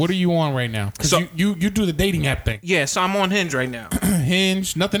everybody, what are you on right now? Because So- you do the dating app thing. Yeah, so I'm on Hinge right now.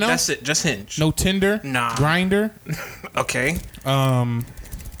 Hinge, nothing else? That's it, just Hinge. No Tinder? Nah. Grindr? Okay.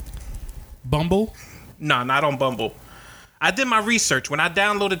 Bumble? No, not on Bumble. I did my research. When I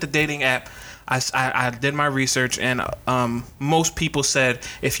downloaded the dating app, I did my research, and most people said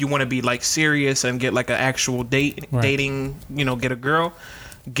if you want to be like serious and get like an actual dating, get a girl,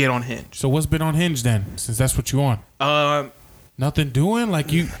 get on Hinge. So what's been on Hinge then, since that's what you on? Nothing doing? Like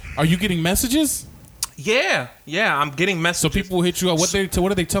are you getting messages? Yeah, I'm getting So messages. people will hit you up. What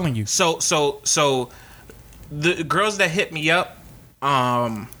are they telling you? So the girls that hit me up,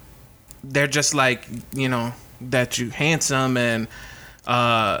 they're just like, that you handsome and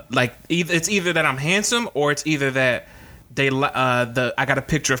like it's either that I'm handsome or it's either that I got a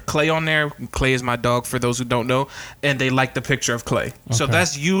picture of Clay on there. Clay is my dog, for those who don't know, and they like the picture of Clay. So Okay.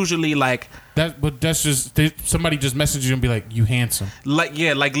 that's usually like But that's just somebody just messaged you and be like, you handsome. like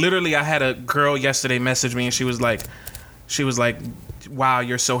literally I had a girl yesterday message me and she was like, wow,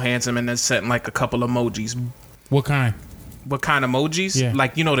 you're so handsome, and then sent like a couple emojis. What kind? What kind of emojis? Yeah.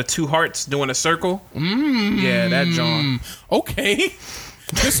 Like, the two hearts doing a circle? Yeah, that John. Okay.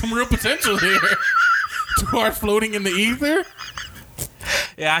 There's some real potential here. Two hearts floating in the ether.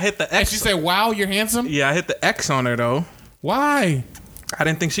 Yeah, I hit the And X. she said, wow, you're handsome? Yeah, I hit the X on her though. Why? I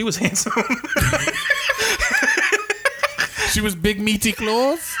didn't think she was handsome. She was big meaty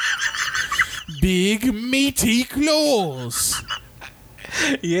claws? Big meaty claws.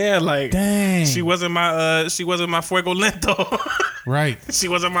 Yeah, like Dang. she wasn't my fuego lento. Right. She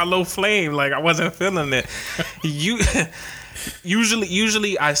wasn't my low flame. Like I wasn't feeling it.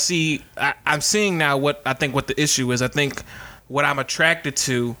 Usually I'm seeing now what the issue is. I think what I'm attracted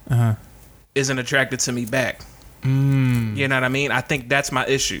to isn't attracted to me back. You know what I mean? I think that's my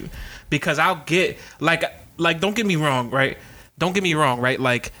issue, because I'll get like don't get me wrong, right?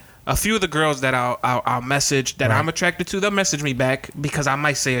 Like a few of the girls that I'll message that I'm attracted to, they'll message me back because I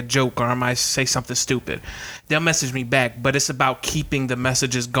might say a joke or I might say something stupid. They'll message me back, but it's about keeping the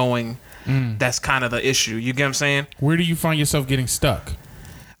messages going. That's kind of the issue. You get what I'm saying? Where do you find yourself getting stuck?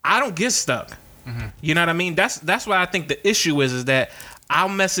 I don't get stuck. You know what I mean? That's what I think the issue is that I'll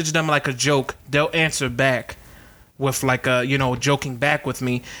message them like a joke. They'll answer back with like a, joking back with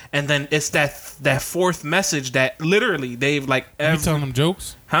me. And then it's that fourth message that literally they've like You telling them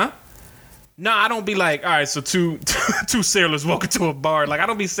jokes? Huh? No, I don't be like, all right, so two sailors walking to a bar. Like, I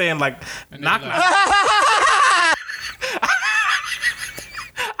don't be saying like, knock, knock.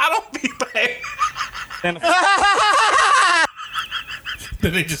 I don't be like.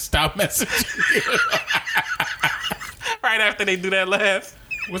 Then they just stop messaging. Right after they do that laugh.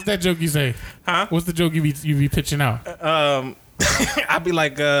 What's that joke you say? Huh? What's the joke you be pitching out? I'd be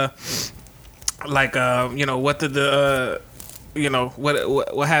like, what did the,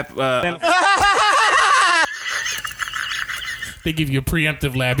 what happened? They give you a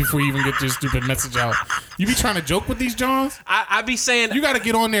preemptive lab before you even get your stupid message out. You be trying to joke with these Johns? I be saying, You got to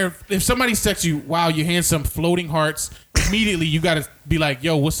get on there. If somebody texts you, wow, you handsome, floating hearts, immediately you got to be like,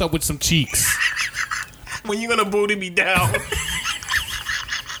 yo, what's up with some cheeks? when you gonna booty me down?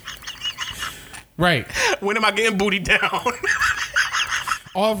 Right. When am I getting booty down?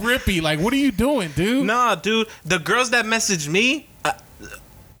 All rippy. Like, what are you doing, dude? Nah, dude. The girls that messaged me,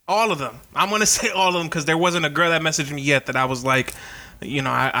 all of them. I'm going to say all of them because there wasn't a girl that messaged me yet that I was like,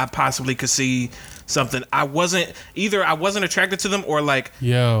 I possibly could see something. I wasn't attracted to them or like,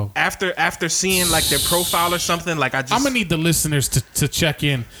 Yo. after seeing like their profile or something, like I just. I'm going to need the listeners to check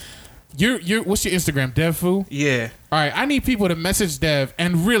in. You're what's your Instagram, DevFoo? Yeah. All right, I need people to message Dev,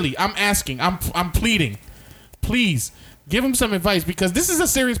 and really, I'm asking, I'm pleading, please give him some advice, because this is a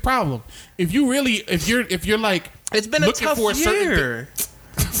serious problem. If you're like, it's been a looking tough for a certain year.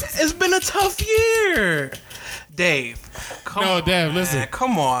 It's been a tough year, Dave. Come on, Dev, listen. man.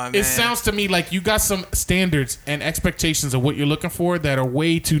 Come on, man. It sounds to me like you got some standards and expectations of what you're looking for that are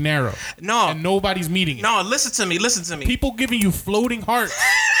way too narrow. No. And nobody's meeting it. No, listen to me. People giving you floating hearts.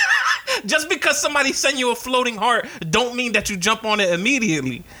 Just because somebody send you a floating heart don't mean that you jump on it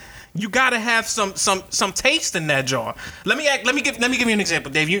immediately. You gotta have some taste in that jar. Let me give you an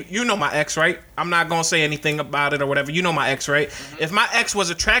example, Dave. You know my ex, right? I'm not gonna say anything about it or whatever. You know my ex, right? Mm-hmm. If my ex was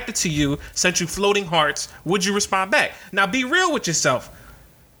attracted to you, sent you floating hearts, would you respond back? Now be real with yourself,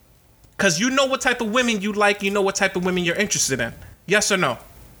 cause you know what type of women you like. You know what type of women you're interested in. Yes or no?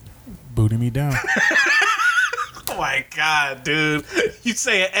 Booty me down. Oh my God, dude! You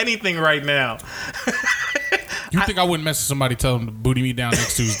saying anything right now? You think I wouldn't mess with somebody tell them to booty me down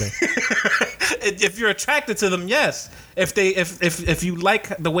next Tuesday? If you're attracted to them, yes. If you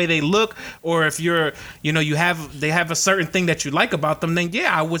like the way they look, or if you're, they have a certain thing that you like about them, then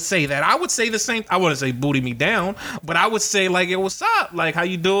yeah, I would say that. I would say the same. I wouldn't say booty me down, but I would say like, yo, what's up? Like, how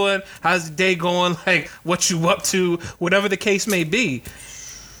you doing? How's the day going? Like, what you up to? Whatever the case may be.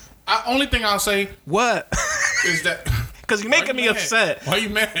 Only thing I'll say what is that. Because you're making me upset. Why are you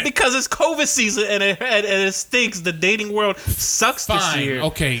mad? Because it's COVID season and it stinks. The dating world sucks this year.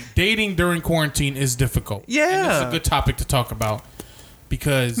 Okay, dating during quarantine is difficult. Yeah. And this is a good topic to talk about.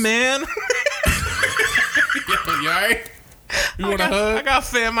 Because... Man. You alright? You want a hug? I got to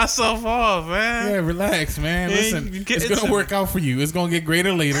fan myself off, man. Yeah, relax, man. Yeah, Listen, it's going to work out for you. It's going to get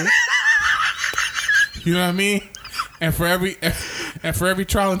greater later. You know what I mean? And for every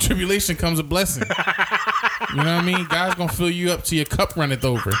trial and tribulation comes a blessing. You know what I mean? God's gonna fill you up till your cup runneth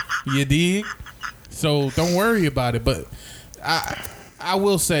over. You dig? So don't worry about it. But I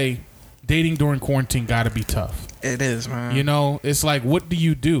will say, dating during quarantine gotta be tough. It is, man. You know, it's like, what do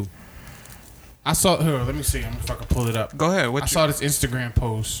you do? I saw. Here, let me see. I'm if I can pull it up. Go ahead. I saw this Instagram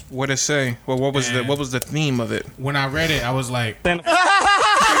post. What it say? Well, what was the theme of it? When I read it, I was like, no,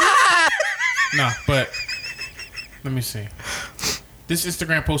 but. Let me see. This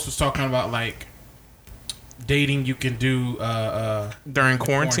Instagram post was talking about like dating you can do during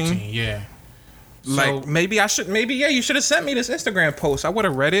quarantine. Yeah. Like so, maybe you should have sent me this Instagram post. I would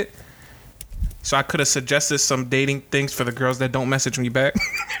have read it. So I could have suggested some dating things for the girls that don't message me back.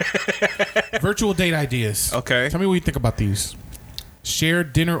 Virtual date ideas. Okay. Tell me what you think about these. Share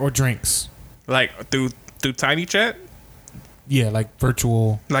dinner or drinks. Like through Tiny Chat? Yeah, like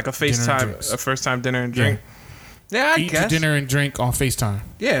virtual. Like a FaceTime, a first time dinner and drink. Yeah, I Eat guess. your dinner and drink on FaceTime.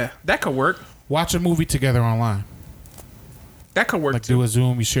 Yeah, that could work. Watch a movie together online. That could work like too. Do a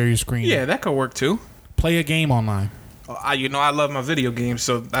Zoom, you share your screen. Yeah, that could work too. Play a game online. I love my video games,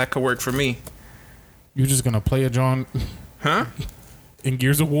 so that could work for me. You're just gonna play a John, huh? In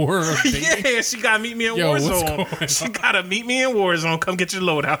Gears of War. Yeah, she gotta meet me in Warzone. She gotta meet me in Warzone. Come get your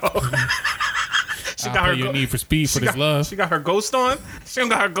loadout. She got her your Need for Speed for this love. She got her ghost on. She don't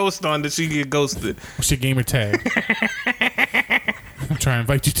got her ghost on that she get ghosted. What's your gamer tag? I'm trying to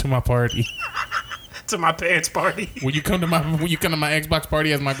invite you to my party. To my parents' party. When you come to my Xbox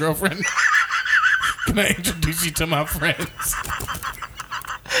party as my girlfriend, can I introduce you to my friends?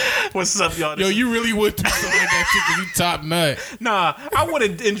 What's up, y'all? Yo, you really would do something like that shit because you top nut. Nah, I would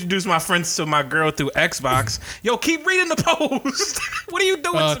have introduced my friends to my girl through Xbox. Yo, keep reading the post. What are you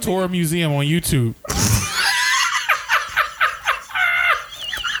doing? Tour Museum on YouTube.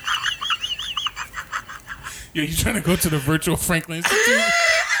 Yo, you trying to go to the virtual Franklin Institute?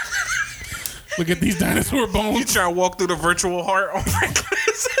 Look at these dinosaur bones. You trying to walk through the virtual heart on Franklin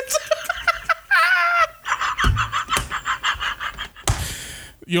Institute?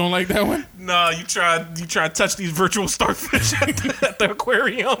 You don't like that one? Nah, you try to touch these virtual starfish at the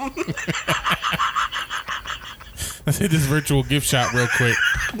aquarium. Let's hit this virtual gift shop real quick.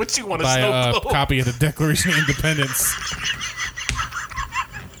 What you want to buy snow a copy of the Declaration of Independence.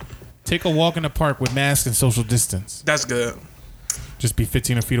 Take a walk in the park with masks and social distance. That's good. Just be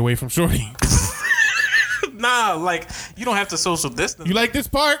 15 feet away from Shorty. Nah, like, you don't have to social distance. You like this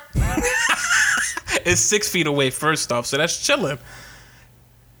park? It's 6 feet away, first off, so that's chilling.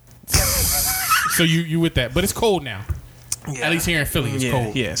 So you with that. But it's cold now. Yeah. At least here in Philly, it's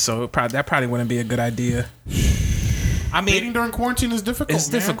cold. Yeah, so that probably wouldn't be a good idea. I mean, dating during quarantine is difficult, It's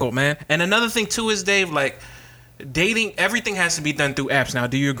difficult, man. And another thing, too, is, Dave, like, dating, everything has to be done through apps now.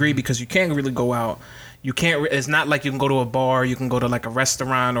 Do you agree? Because you can't really go out. You can't. It's not like you can go to a bar. You can go to, like, a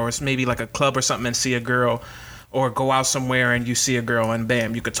restaurant or it's maybe, like, a club or something and see a girl. Or go out somewhere and you see a girl and,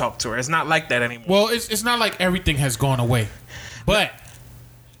 bam, you could talk to her. It's not like that anymore. Well, it's not like everything has gone away. But...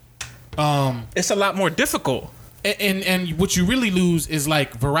 it's a lot more difficult. And what you really lose is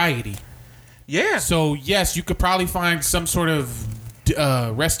like variety. Yeah. So yes, you could probably find some sort of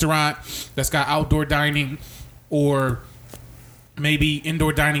restaurant that's got outdoor dining or maybe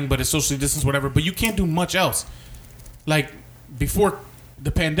indoor dining, but it's socially distanced, whatever. But you can't do much else. Like before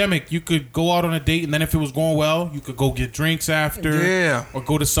the pandemic, you could go out on a date, and then if it was going well, you could go get drinks after, or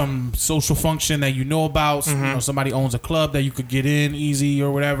go to some social function that you know about. So, you know, somebody owns a club that you could get in easy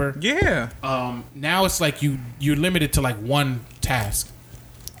or whatever. Yeah. Now it's like you're limited to like one task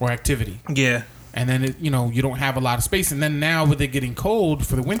or activity. Yeah. And then you don't have a lot of space. And then now with it getting cold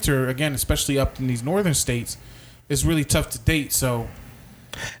for the winter again, especially up in these northern states, it's really tough to date. So.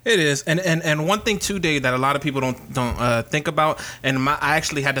 It is, and one thing too, Dave, that a lot of people don't think about, and I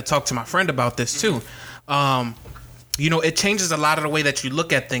actually had to talk to my friend about this too. It changes a lot of the way that you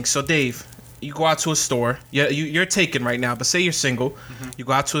look at things. So, Dave, you go out to a store. You're taken right now, but say you're single. You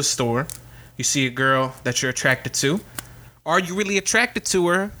go out to a store. You see a girl that you're attracted to. Are you really attracted to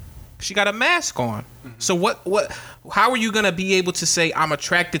her? She got a mask on. So what? How are you gonna be able to say I'm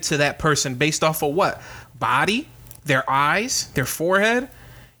attracted to that person based off of what? Body, their eyes, their forehead.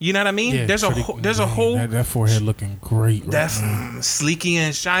 You know what I mean? Yeah, there's a whole that forehead looking great. That's sleeky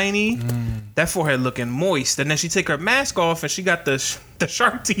and shiny. That forehead looking moist. And then she take her mask off and she got the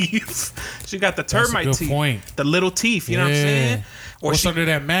shark teeth. She got the termite That's a good teeth. Point. The little teeth. You know what I'm saying? Or what's under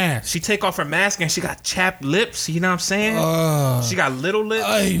that mask? She take off her mask and she got chapped lips. You know what I'm saying? She got little lips.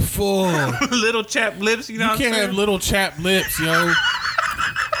 Ay, fool. Little chapped lips. You know what I'm saying? You can't have little chapped lips, yo.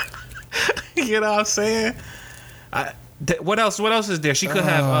 You know what I'm saying? What else is there? She could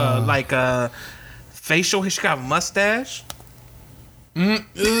have facial. She got a mustache. Dev,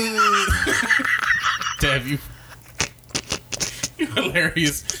 you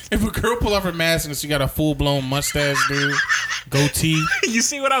hilarious. If a girl pull off her mask and she got a full blown mustache, dude, goatee. You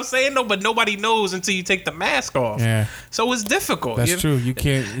see what I'm saying? No, but nobody knows until you take the mask off. Yeah. So it's difficult. That's true. You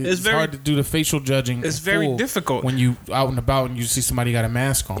can't. It's hard to do the facial judging. It's very difficult when you out and about and you see somebody got a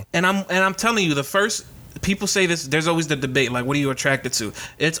mask on. And I'm telling you, the first. People say this, there's always the debate, like, what are you attracted to?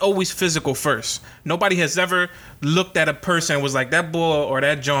 It's always physical first. Nobody has ever looked at a person and was like, that boy or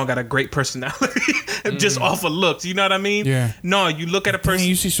that John got a great personality just off of looks. You know what I mean? Yeah. No, you look at a person.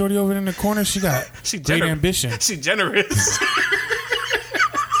 You see Shorty over in the corner? She got great ambition. She generous.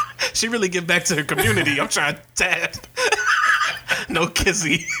 She really give back to her community. I'm trying to tap. No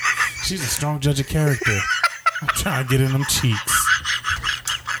kissy. She's a strong judge of character. I'm trying to get in them cheeks.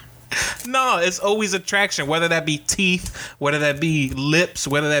 No, it's always attraction, whether that be teeth, whether that be lips,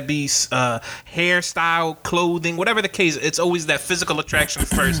 whether that be hairstyle, clothing, whatever the case. It's always that physical attraction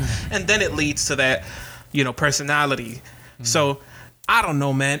first, and then it leads to that, personality. So I don't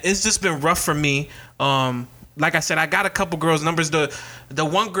know, man. It's just been rough for me. Like I said, I got a couple girls' numbers. The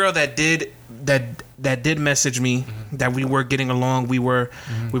one girl that did message me, that we were getting along, we were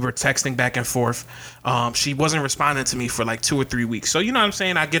texting back and forth. She wasn't responding to me for like 2 or 3 weeks. So you know what I'm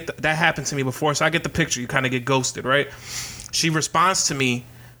saying? I get that happened to me before. So I get the picture. You kind of get ghosted, right? She responds to me,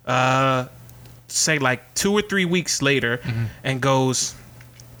 say like 2 or 3 weeks later, and goes,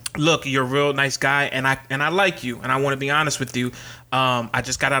 "Look, you're a real nice guy, and I like you, and I want to be honest with you. I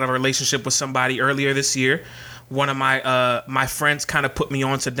just got out of a relationship with somebody earlier this year. One of my friends kind of put me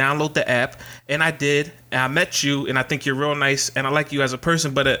on to download the app, and I did. And I met you, and I think you're real nice, and I like you as a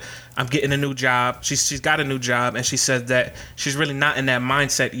person. But I'm getting a new job. She's got a new job, and she said that she's really not in that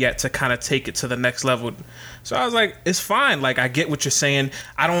mindset yet to kind of take it to the next level." So I was like, "It's fine. Like, I get what you're saying.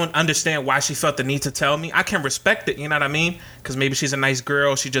 I don't understand why she felt the need to tell me. I can respect it. You know what I mean? Because maybe she's a nice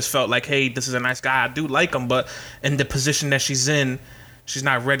girl. She just felt like, hey, this is a nice guy. I do like him, but in the position that she's in, she's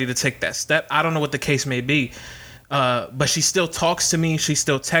not ready to take that step. I don't know what the case may be." But she still talks to me. She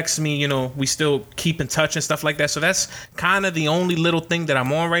still texts me. We still keep in touch and stuff like that. So that's kind of the only little thing that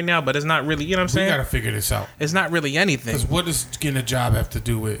I'm on right now. But it's not really, you know what I'm saying? We got to figure this out. It's not really anything. Because what does getting a job have to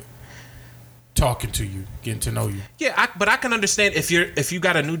do with talking to you, getting to know you? Yeah, but I can understand if you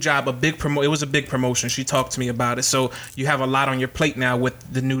got a new job, it was a big promotion. She talked to me about it. So you have a lot on your plate now with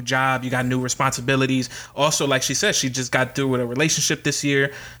the new job. You got new responsibilities. Also, like she said, she just got through with a relationship this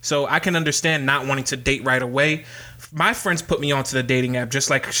year. So I can understand not wanting to date right away. My friends put me onto the dating app just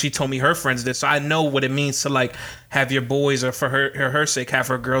like she told me her friends did. So I know what it means to like have your boys, or for her sake, have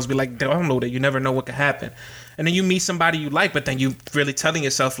her girls be like, "Don't know that. You never know what could happen." And then you meet somebody you like, but then you really telling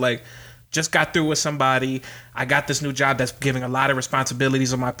yourself like, just got through with somebody. I got this new job that's giving a lot of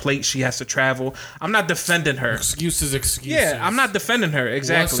responsibilities on my plate. She has to travel. I'm not defending her. Excuses. Yeah, I'm not defending her.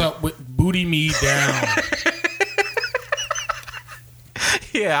 Exactly. What's up with booty me down?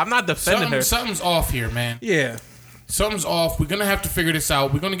 Yeah, I'm not defending her. Something's off here, man. Yeah. Something's off. We're going to have to figure this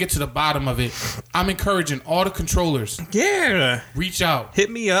out. We're going to get to the bottom of it. I'm encouraging all the controllers. Yeah. Reach out.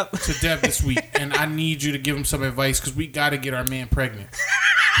 Hit me up. To Dev this week. And I need you to give him some advice because we got to get our man pregnant.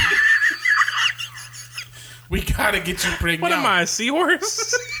 We got to get you pregnant. What am I, a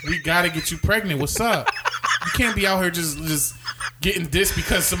seahorse? We got to get you pregnant. What's up? You can't be out here just getting dissed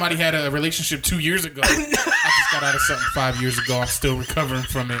because somebody had a relationship 2 years ago. I just got out of something 5 years ago. I'm still recovering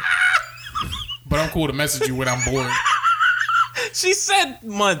from it. But I'm cool to message you when I'm bored. She said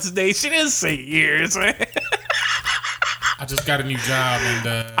months, Dave. She didn't say years, man. I just got a new job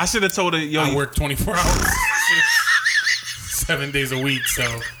and I should have told her, yo, I work 24 hours, 7 days a week. So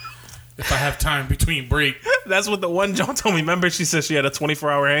if I have time between break, that's what the one John told me. Remember, she said she had a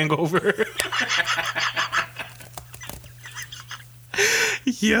 24-hour hangover.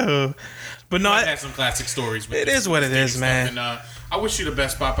 Yo, but no, I had some classic stories. It is what it is, man. And, I wish you the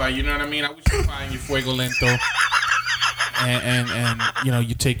best, Papa. You know what I mean? I wish you find your fuego lento, and you know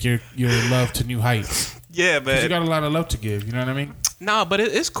you take your love to new heights. Yeah, but you got a lot of love to give. You know what I mean? Nah, but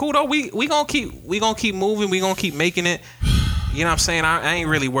it's cool though. We gonna keep moving. We gonna keep making it. You know what I'm saying? I ain't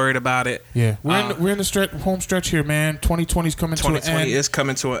really worried about it. Yeah, we're in the home stretch here, man. 2020's coming to an end. 2020 is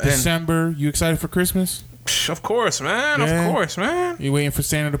coming to an end. December. You excited for Christmas? Of course, man. Yeah. Of course, man. You waiting for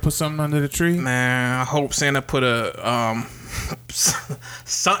Santa to put something under the tree? Man, I hope Santa put a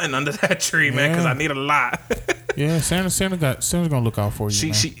something under that tree, man, because I need a lot. Yeah, Santa's gonna look out for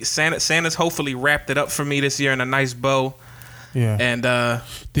you. Santa's hopefully wrapped it up for me this year in a nice bow. Yeah. And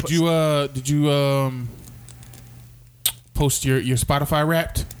did you post your Spotify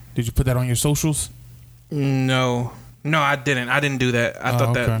Wrapped? Did you put that on your socials? No, I didn't. I didn't do that. I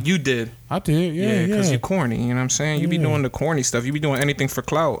thought that you did. I did, yeah. Because you're corny, you know what I'm saying? You be doing the corny stuff. You be doing anything for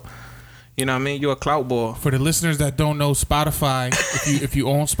clout. You know what I mean? You're a clout boy. For the listeners that don't know Spotify, if you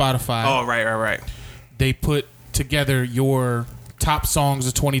own Spotify. Oh, right. They put together your top songs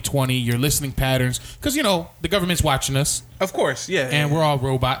of 2020, your listening patterns. Because, you know, the government's watching us. Of course, yeah. And we're all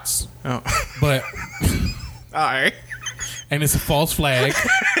robots. Oh. But. All right. And it's a false flag.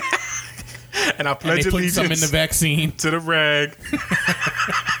 And I pledge allegiance. They put some in the vaccine to the rag.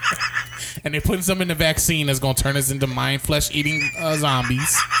 And they're putting some in the vaccine that's gonna turn us into mind flesh eating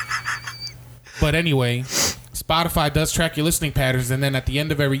zombies. But anyway, Spotify does track your listening patterns, and then at the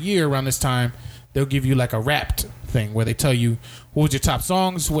end of every year around this time, they'll give you like a Wrapped thing where they tell you what was your top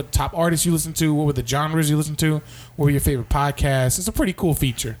songs, what top artists you listen to, what were the genres you listen to, what were your favorite podcasts. It's a pretty cool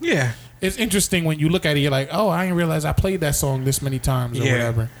feature. Yeah. It's interesting when you look at it, you're like, oh, I didn't realize I played that song this many times or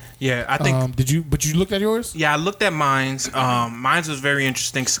whatever. Yeah, I think. But you looked at yours? Yeah, I looked at mine's. Mine's was very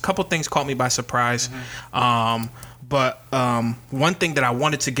interesting. A couple things caught me by surprise. But one thing that I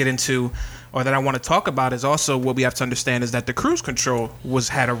wanted to get into, or that I want to talk about, is also what we have to understand is that the Cruise Control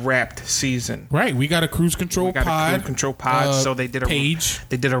had a Wrapped season. Right, we got a Cruise Control pod. So they did a page.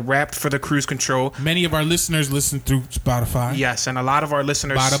 They did a Wrapped for the Cruise Control. Many of our listeners listen through Spotify. Yes, and a lot of our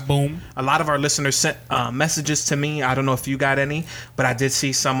listeners. Bada boom. A lot of our listeners sent messages to me. I don't know if you got any, but I did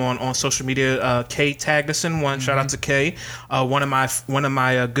see someone on social media. Kay tagged us in one. Shout out to Kay. One of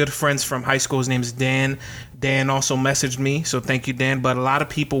my good friends from high school. His name is Dan. Dan also messaged me, so thank you, Dan. But a lot of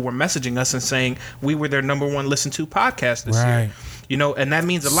people were messaging us and saying we were their number one listened to podcast this year. You know, and that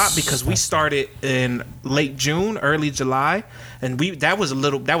means a lot because we started in late June, early July, and that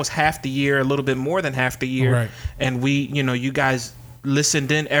was half the year, a little bit more than half the year. Right. And you guys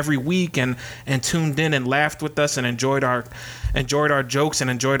listened in every week and tuned in and laughed with us and enjoyed our jokes and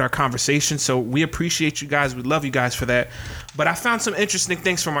enjoyed our conversation. So we appreciate you guys. We love you guys for that. But I found some interesting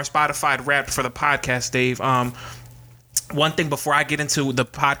things from our Spotify Wrapped for the podcast, Dave. One thing before I get into the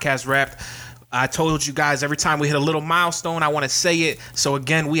podcast Wrapped, I told you guys every time we hit a little milestone, I want to say it. So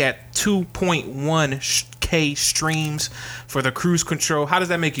again, we at 2.1K streams for the Cruise Control. How does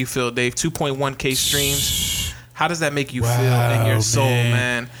that make you feel, Dave? 2.1K streams. How does that make you feel in your soul,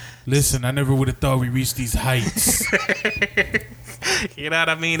 man? Listen, I never would have thought we reached these heights. You know what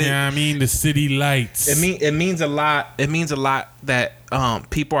I mean? The city lights. It means a lot. It means a lot that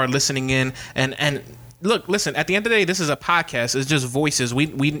people are listening in and look, listen, at the end of the day, this is a podcast. It's just voices.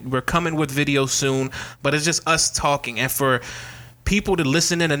 We're coming with video soon, but it's just us talking. And for people to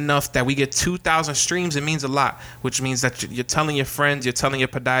listen in enough that we get 2,000 streams, it means a lot, which means that you're telling your friends, you're telling your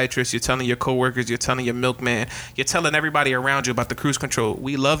podiatrist, you're telling your coworkers, you're telling your milkman, you're telling everybody around you about the Cruise Control.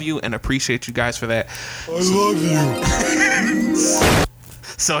 We love you and appreciate you guys for that. I love you.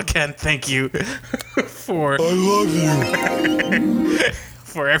 So again, thank you for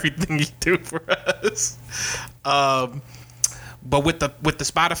for everything you do for us. But with the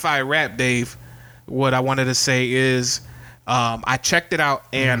Spotify Wrapped, Dave, what I wanted to say is I checked it out,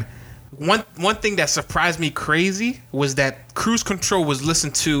 and one thing that surprised me crazy was that Cruise Control was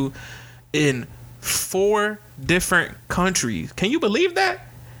listened to in 4 different countries. Can you believe that?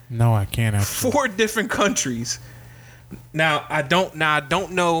 No, I can't. Actually. 4 different countries. Now I don't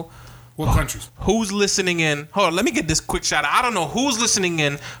know what countries. Who's listening in? Hold on, let me get this quick shout out. I don't know who's listening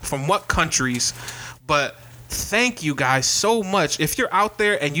in from what countries, but thank you guys so much. If you're out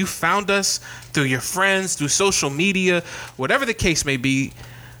there and you found us through your friends, through social media, whatever the case may be,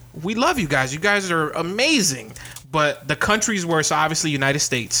 we love you guys. You guys are amazing. But the countries were, so obviously United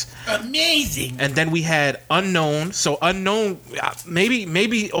States. Amazing. And then we had unknown. So unknown, maybe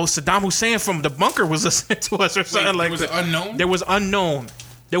Saddam Hussein from the bunker was listening to us or something like that. Unknown? There was unknown.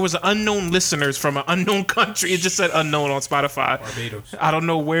 There was unknown listeners from an unknown country. It just said unknown on Spotify. Barbados. I don't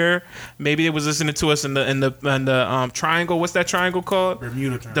know where. Maybe it was listening to us in the triangle. What's that triangle called?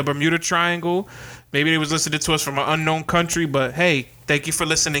 Bermuda Triangle. The Bermuda Triangle. Maybe they was listening to us from an unknown country. But hey, thank you for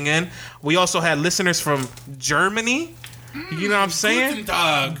listening in. We also had listeners from Germany. You know what I'm saying?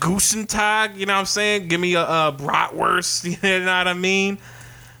 Guten Tag. You know what I'm saying? Give me a bratwurst. You know what I mean?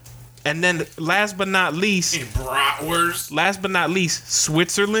 And then last but not least,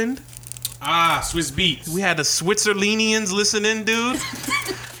 Switzerland. Swiss Beats. We had the Switzerlandians listening, dude.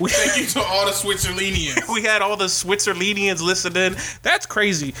 Thank you to all the Switzerlandians. We had all the Switzerlandians listening. That's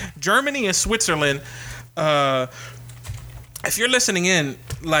crazy. Germany and Switzerland. If you're listening in,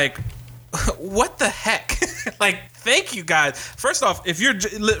 like, what the heck? Like, thank you guys. First off, if you're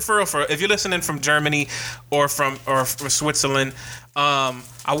if you're listening from Germany or from Switzerland,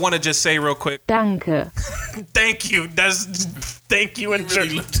 I want to just say real quick. Danke. Thank you. That's thank you in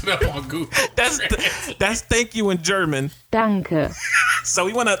German. Looked it up on Google. That's thank you in German. Danke. So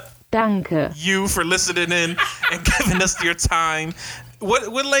we want to Danke you for listening in and giving us your time.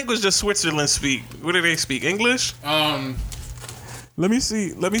 What language does Switzerland speak? What do they speak? English? Let me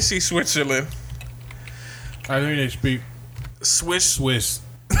see Switzerland. I think they speak Swiss.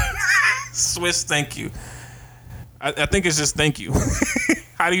 Swiss, thank you. I think it's just thank you.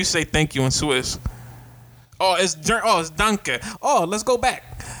 How do you say thank you in Swiss? It's danke. Let's go back.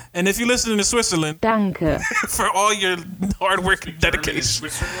 And if you're listening to Switzerland, Danke for all your hard work and dedication.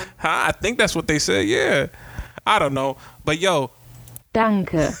 I think that's what they said, yeah. I don't know. But yo,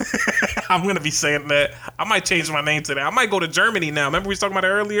 Danke. I'm going to be saying that. I might change my name to that. I might go to Germany now. Remember we was talking about it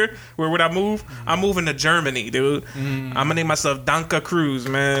earlier? Where would I move? I'm moving to Germany, dude. I'm going to name myself Danke Cruz,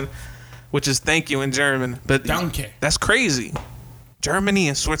 man. Which is thank you in German. But Danke. That's crazy. Germany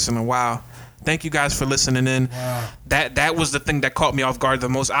and Switzerland, wow. Thank you guys for listening in. Wow. That was the thing that caught me off guard the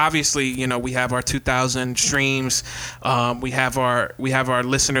most. Obviously, you know, we have our 2,000 streams. We have our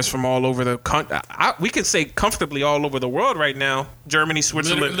listeners from all over the country. We can say comfortably all over the world right now. Germany,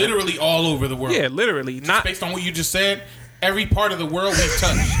 Switzerland, literally all over the world. Yeah, literally. Just not based on what you just said. Every part of the world we've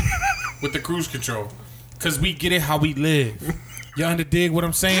touched with the cruise control, because we get it how we live. You dig what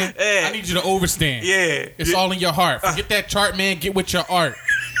I'm saying? Yeah. I need you to overstand. Yeah. It's all in your heart. Forget that chart, man. Get with your art.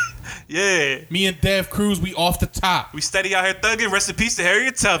 Yeah. Me and Dev Cruz, we off the top. We steady out here thugging. Rest in peace to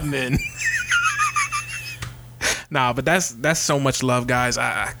Harriet Tubman. Nah, but that's so much love, guys.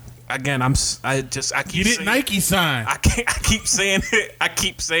 I keep You didn't Nike sign. I keep saying it. I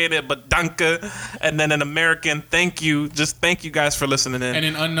keep saying it, but danke, and then an American thank you. Just thank you guys for listening in. And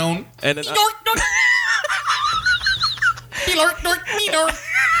an unknown. And an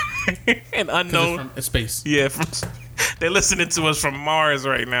an unknown from space. Yeah, they're listening to us from Mars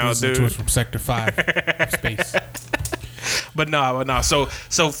right now, listening dude. To us from Sector 5 space. But no. So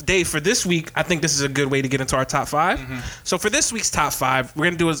Dave, for this week, I think this is a good way to get into our top 5. Mm-hmm. So for this week's top 5, we're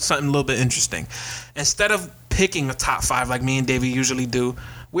gonna do something a little bit interesting. Instead of picking a top 5 like me and Davey usually do,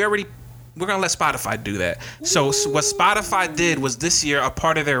 we're gonna let Spotify do that. So what Spotify did was this year, a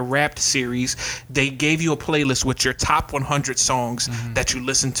part of their Wrapped series, they gave you a playlist with your top 100 songs that you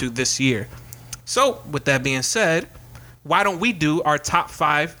listened to this year. So with that being said, why don't we do our top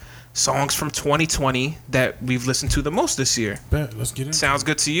 5 songs from 2020 that we've listened to the most this year? Bet, let's get into Sounds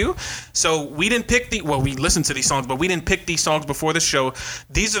good to you? So we didn't pick we listened to these songs, but we didn't pick these songs before the show.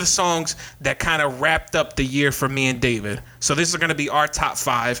 These are the songs that kind of wrapped up the year for me and David. So this is going to be our top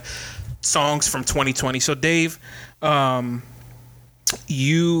 5 songs from 2020. So Dave,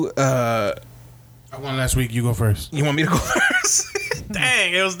 you I won last week. You go first. You want me to go first?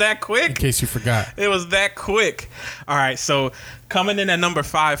 Dang, it was that quick. In case you forgot. It was that quick. All right, so coming in at number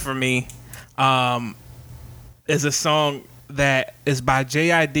 5 for me is a song that is by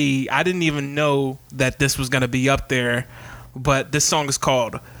JID. I didn't even know that this was going to be up there, but this song is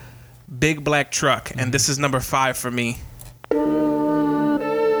called Big Black Truck, and this is number 5 for me. It's on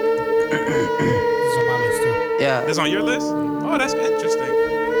my list too. Yeah. This on your list? Oh, that's interesting.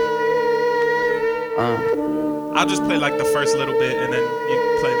 I'll just play like the first little bit, and then you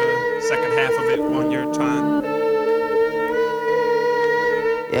can play the second half of it on your time.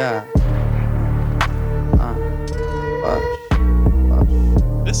 Yeah.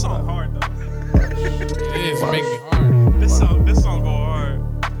 This song hard though. It is. It makes me hard. This song go hard.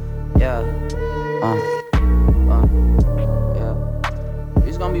 Yeah.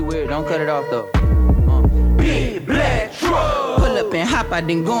 don't cut it off though. Big black truck. Pull up and hop out,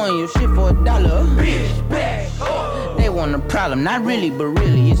 then go on your shit for $1. Bitch back up. They want a problem, not really, but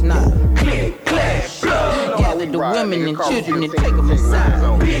really it's not. Click, clack, plug. Gather the women and children and take them aside.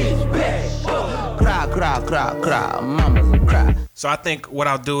 Bitch back up. Cry, cry, cry, cry, mamas cry. So I think what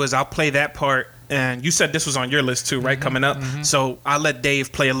I'll do is I'll play that part. And you said this was on your list too, right? Coming up. So I'll let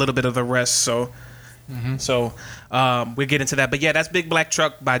Dave play a little bit of the rest. So we'll get into that. But yeah, that's Big Black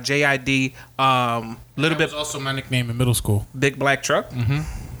Truck by JID. That was also my nickname in middle school. Big Black Truck?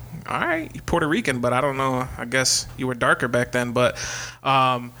 Mm-hmm. All right. You're Puerto Rican, but I don't know. I guess you were darker back then. But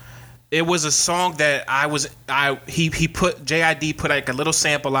it was a song that he put, JID put like a little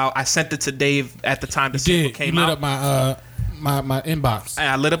sample out. I sent it to Dave at the time the sample came out. You lit up my inbox. And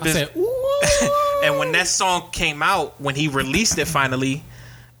I lit up his... said, ooh. And when that song came out, when he released it finally,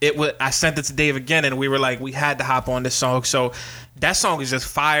 I sent it to Dave again, and we were like, we had to hop on this song. So that song is just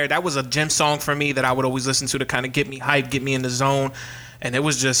fire. That was a gym song for me that I would always listen to kind of get me hyped, get me in the zone. And it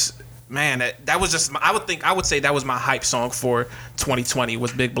was just, man, that was just, I would say that was my hype song for 2020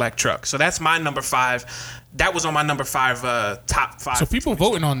 was Big Black Truck. So that's my number 5. That was on my number 5 top 5. So people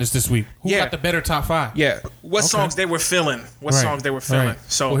voting on this week. Who got the better top 5? Yeah. What songs they were feeling? What songs they were feeling? Right.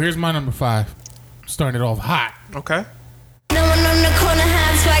 So well, here's my number 5. Starting it off hot. Okay. No one on the corner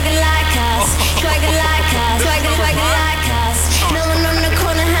has swagger like us. Swagger like us. Swagger like us. No one on the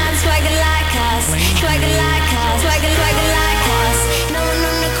corner has swagger like us. Swagger like us. Swagger like us. No one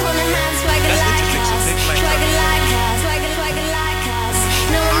on the corner has swagger like us. Swagger like us. Swagger like us.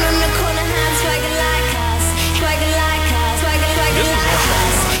 No one on the corner has swagger like us. Swagger like us. Swagger like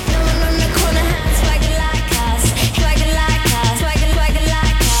us. No one on the corner has swagger like us. Swagger like us. Swagger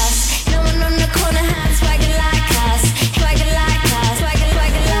like us. No one on the corner has swagger like us. Swagger like us. Swagger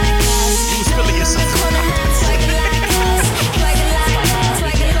like us. You was feeling yourself. Corner has swagger like us. Swagger like us.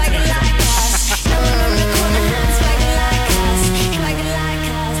 Swagger like us. No one on the corner has swagger like us. Swagger like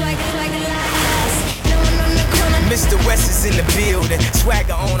us. Swagger like us. No one on the corner. Mr. West is in the building.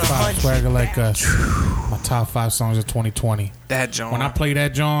 Swagger on 100. Swagger like us. My top 5 songs of 2020. That John. When I play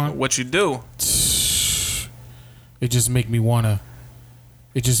that John, what you do? It just make me wanna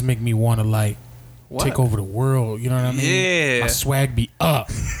like take over the world. You know what I mean? Yeah. My swag be up.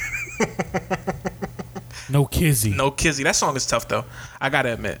 No Kizzy. No Kizzy. That song is tough though. I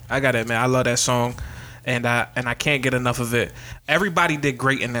gotta admit. I love that song, and I can't get enough of it. Everybody did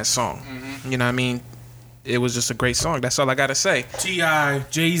great in that song. Mm-hmm. You know what I mean? It was just a great song. That's all I gotta say. T.I.,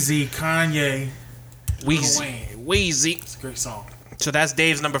 Jay-Z, Kanye, Weezy. It's a great song. So that's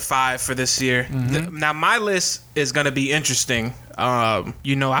Dave's number 5 for this year. Mm-hmm. Now my list is gonna be interesting.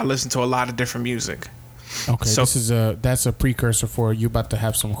 You know, I listen to a lot of different music. Okay, So- that's a precursor for you about to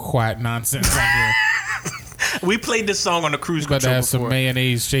have some quiet nonsense on here. We played this song on the Cruise About to Control have some before.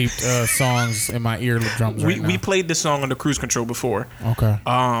 mayonnaise shaped songs in my eardrums right now. We played this song on the Cruise Control before. Okay.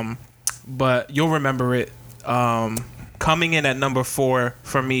 But you'll remember it. Coming in at number 4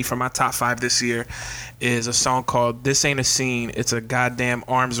 for me for my top 5 this year is a song called "This Ain't a Scene." It's a goddamn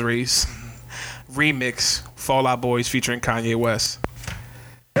arms race remix. Fall Out Boys featuring Kanye West.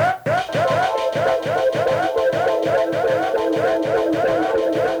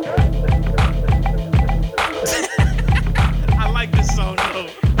 I like this song though.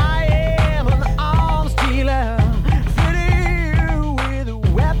 I am an arms dealer, fitting you with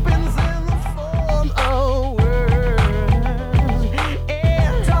weapons in the form of words.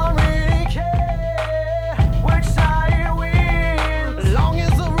 And don't really care which side you win, as long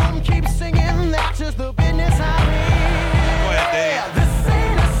as the room keeps singing. That's just the business I'm in. Go ahead, Dave. This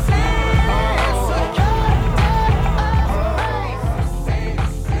ain't a sin, it's a goddamn arms race. This ain't a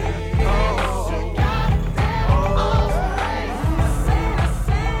sin, it's a goddamn arms race. This ain't a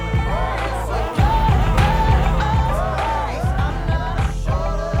sin, it's a goddamn arms race. I'm not a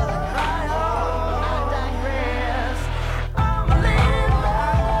shoulder to cry on, I digress. I'm a living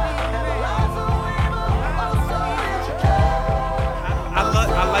lies away, but so intricate.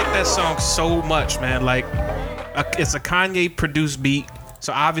 I like that song so much, man. Like, it's a Kanye produced beat.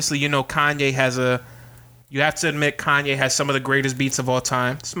 So obviously, you know, Kanye has you have to admit Kanye has some of the greatest beats of all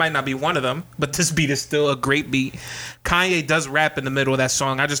time. This might not be one of them, but this beat is still a great beat. Kanye does rap in the middle of that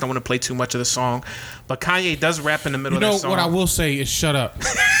song. I just don't want to play too much of the song. But Kanye does rap in the middle You know of that song. what I will say is shut up.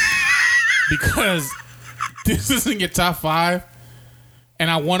 Because this isn't your top 5, and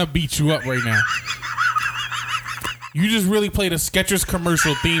I want to beat you up right now. You just really played a Skechers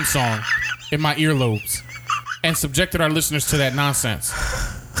commercial theme song in my earlobes and subjected our listeners to that nonsense.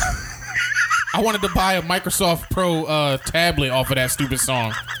 I wanted to buy a Microsoft Pro tablet off of that stupid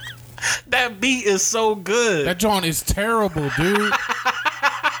song. That beat is so good. That John is terrible, dude.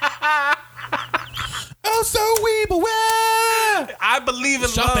 beware. I believe in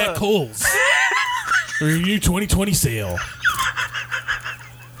Shop love. at Kohl's. Review 2020 sale.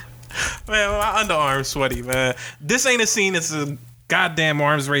 Man, my underarm's sweaty, man. This ain't a scene. It's a goddamn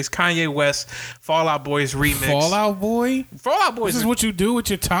arms race. Kanye West, Fall Out Boys remix. Fall Out Boy? Fall Out Boys. This is what you do with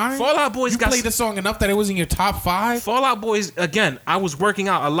your time? Fall Out Boys You got played the song enough that it was in your top 5? Fall Out Boys, again, I was working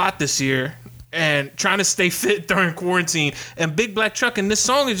out a lot this year and trying to stay fit during quarantine. And Big Black Truck and this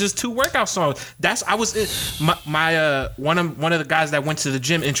song is just 2 workout songs. One of the guys that went to the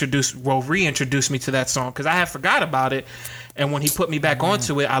gym reintroduced me to that song because I had forgot about it. And when he put me back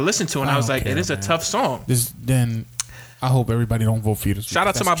onto it, I listened to it and I was like, it is a tough song. Then I hope everybody don't vote for you this week. Shout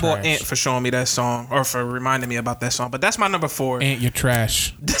out to my boy trash. Ant for showing me that song or for reminding me about that song. But that's my number 4. Ant, you're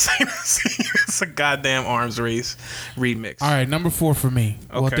trash. This ain't a scene. It's a goddamn arms race remix. All right, number 4 for me.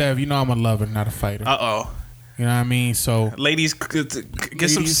 Well, Okay. Dev, you know I'm a lover, not a fighter. Uh-oh. You know what I mean? So, Ladies, get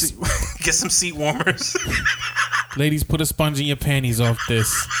some seat warmers. ladies, put a sponge in your panties off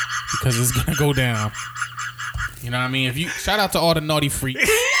this because it's gonna go down. You know what I mean? Shout out to all the naughty freaks.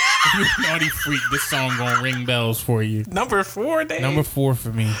 If you're a naughty freak, this song gonna ring bells for you. Number 4, Dave. Number 4 for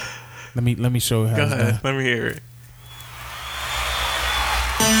me. Let me show you how. Go it's ahead. done. Let me hear it.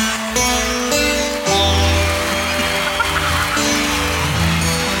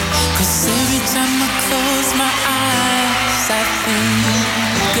 Cause every time I close my eyes, I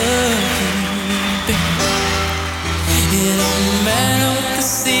think of you. It don't matter what the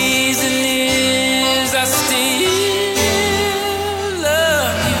season is, I still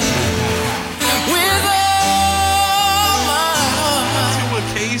love you. With all my heart, I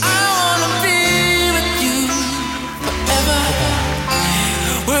wanna be with you forever.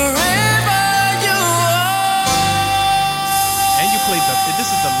 Wherever you are. And you played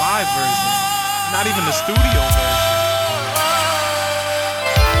this is the live version, not even the studio version.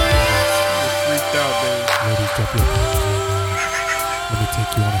 I was freaked out, dude. Ladies, drop your panties. Let me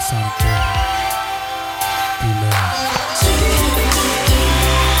take you on a sonic journey. Be loved.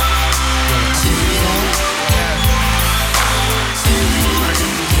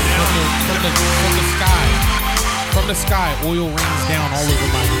 From the sky, oil rains down all over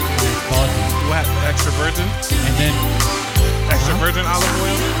my body. What? Extra virgin? And then Extra virgin olive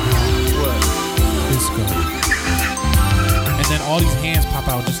oil? What? disco. And then all these hands pop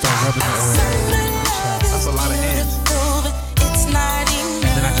out, just start rubbing the oil. That's a lot of hands.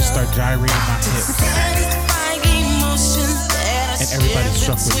 And then I just start gyrating my hips. And everybody's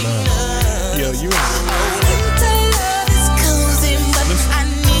struck with love. Yo, you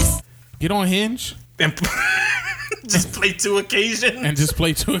Get on Hinge and just play 2 occasions. and just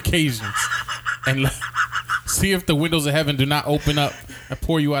play 2 occasions. And see if the windows of heaven do not open up and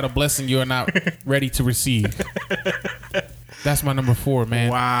pour you out a blessing you are not ready to receive. That's my number 4, man.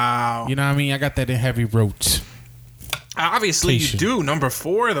 Wow. You know what I mean? I got that in heavy roach. Obviously you do. Number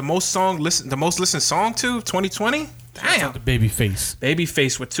 4, the most listened song to 2020. Damn. The Babyface.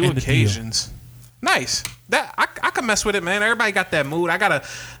 Babyface with 2 And the occasions. Nice. That I can mess with it, man. Everybody got that mood. I gotta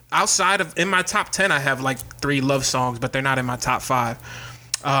outside of in my top 10, I have like 3 love songs, but they're not in my top 5.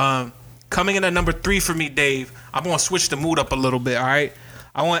 Coming in at number 3 for me, Dave. I'm gonna switch the mood up a little bit. All right.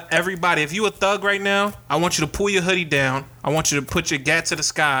 I want everybody. If you a thug right now, I want you to pull your hoodie down. I want you to put your gat to the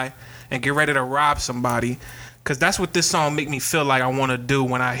sky and get ready to rob somebody, cause that's what this song make me feel like I want to do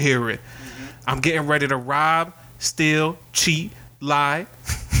when I hear it. I'm getting ready to rob, steal, cheat, lie,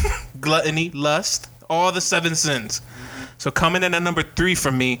 gluttony, lust, all the 7 sins. So coming in at number 3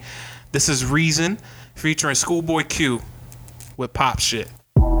 for me, this is Reason featuring Schoolboy Q with Pop Shit.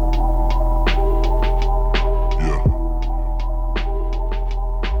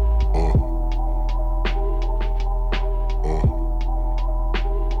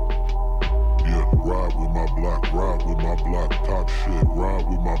 Ride with my block, pop shit. Ride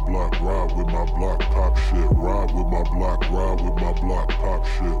with my block, pop shit. Ride with my block, pop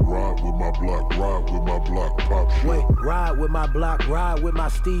shit. Ride with my block, pop shit. Wait, ride with my block, ride with my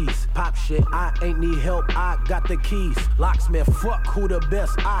steez. Pop shit, I ain't need help, I got the keys. Locksmith, fuck who the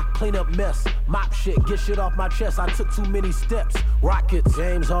best, I clean up mess. Mop shit, get shit off my chest, I took too many steps. Rockets,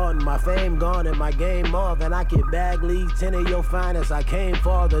 James Harden, my fame gone and my game more than I get bag league. 10 of your finest, I came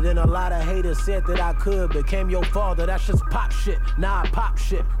farther than a lot of haters said that I could. Became your father, that's just pop shit. Nah, pop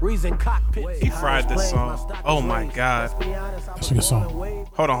shit, Reason cockpit. He fried this song. Oh my God. That's a good song.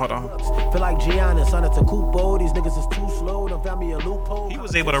 Hold on. Feel like Giannis, Antetokounmpo, these niggas is too slow, don't found me a loophole. He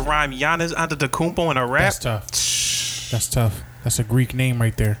was able to rhyme Giannis Antetokounmpo in a rap. That's tough. That's a Greek name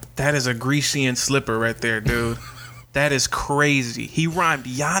right there. That is a Grecian slipper right there, dude. That is crazy. He rhymed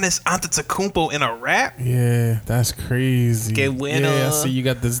Giannis Antetokounmpo in a rap. Yeah, that's crazy. Que bueno. Yeah, I see you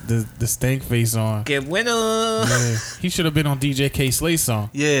got the stank face on. Que bueno. Yeah. He should have been on DJ K Slay's song.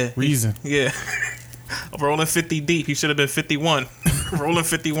 Yeah. Reason. Yeah. Rolling 50 deep. He should have been 51. Rolling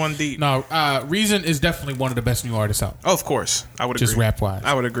 51 deep. No, Reason is definitely one of the best new artists out. Oh, of course. I would agree. Just rap wise.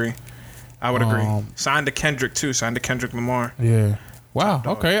 I would agree. Signed to Kendrick too. Signed to Kendrick Lamar. Yeah. Wow.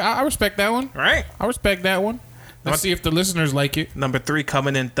 Okay. I respect that one. Right. I respect that one. Let's see if the listeners like it. Number 3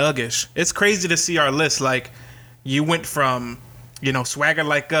 coming in thuggish. It's crazy to see our list. Like, you went from, Swagger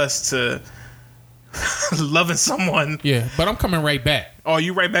Like Us to Loving Someone. Yeah, but I'm coming right back. Oh,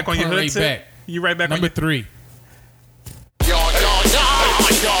 you right back on your hood right tip? back. You right back Number on your... 3.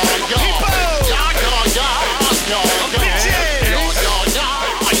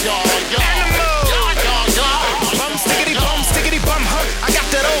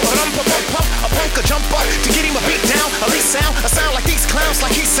 Jump up to get him a beat down, at least sound like these clowns,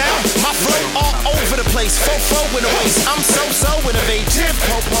 like he sound. My flow all over the place, fo in the waist. I'm so innovative,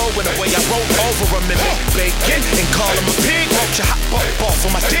 po in the way I roll over a minute, bacon and call him a pig. Won't you hop up off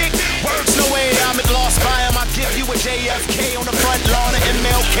of my dick? Words no way, I'm at lost by him. I give you a JFK on the front lawn of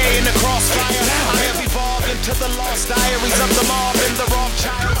MLK in the crossfire. I have evolved into the lost diaries of the mob and the wrong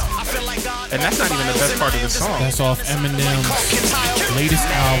child. I feel like God. And that's not even the best part of the song. That's off Eminem's latest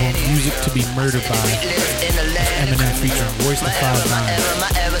album, Music to Be Murdered By. Eminem featuring Royce the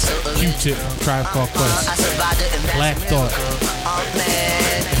 5'9", Q-Tip, Tribe Called Quest, Black Thought.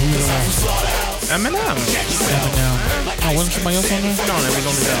 Who's on? Eminem. Oh, wasn't somebody else on there? No, there was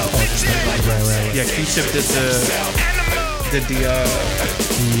only that. Oh, just right. Yeah, Q-Tip did the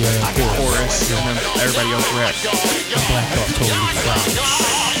chorus, and then everybody else rapped. Black Thought totally fried.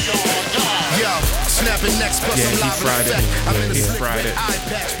 Yo, snapping next, but Yeah, some he live fried it. effect. He fried it. Eye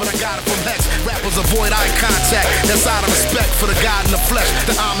patch, but I got it from Hex. Rappers avoid eye contact. That's out of respect for the God in the flesh.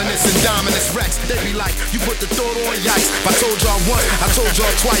 The ominous and dominant Rex. They be like, you put the thought on yikes. I told y'all once, I told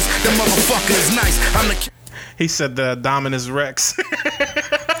y'all twice. That motherfucker is nice. I'm the He said the Dominus Rex.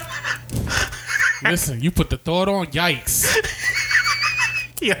 Listen, you put the thought on, yikes.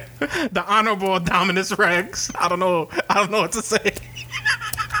 Yeah, the Honorable Dominus Rex. I don't know what to say.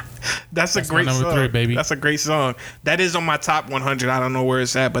 That's a great number song. 3, baby. That's a great song. That is on my top 100. I don't know where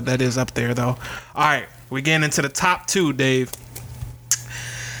it's at, but that is up there, though. All right, we're getting into the top 2, Dave.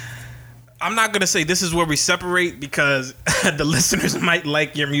 I'm not going to say this is where we separate because the listeners might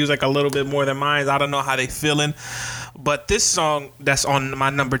like your music a little bit more than mine. I don't know how they feeling. But this song that's on my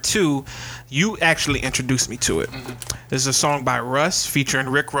number 2, you actually introduced me to it. Mm-hmm. This is a song by Russ featuring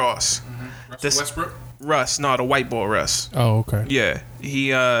Rick Ross. Mm-hmm. Russell Westbrook? Russ, no, the white boy Russ. Oh, okay. Yeah,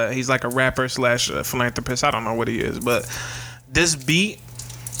 he's like a rapper / philanthropist. I don't know what he is, but this beat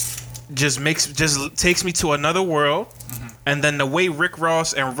just takes me to another world. Mm-hmm. And then the way Rick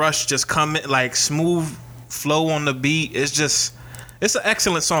Ross and Rush just come in, like smooth flow on the beat, it's an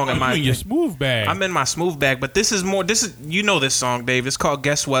excellent song in my opinion. Your smooth bag. I'm in my smooth bag, but this is this song, Dave. It's called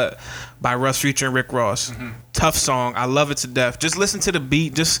Guess What by Russ featuring Rick Ross. Mm-hmm. Tough song. I love it to death. Just listen to the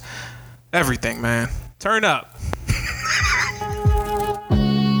beat, just everything, man. Turn up.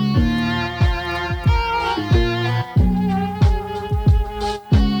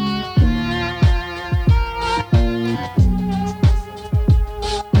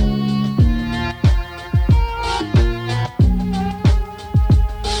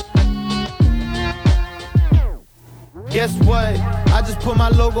 Guess what? I just put my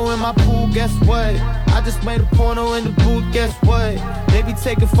logo in my pool, guess what? I just made a porno in the booth, guess what? They be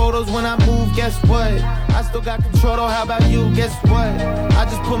taking photos when I move, guess what? I still got control, though, how about you, guess what? I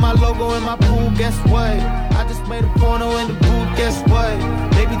just put my logo in my pool, guess what? I just made a porno in the booth, guess what?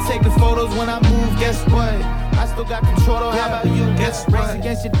 They be taking photos when I move, guess what? I still got control, though, how about you, guess what? Race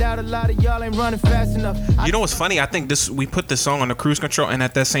against your doubt, a lot of y'all ain't running fast enough. You know what's funny? I think we put this song on the cruise control, and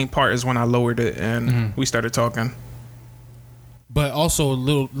at that same part is when I lowered it and we started talking. But also a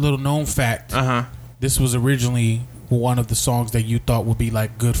little known fact. Uh-huh. This was originally one of the songs that you thought would be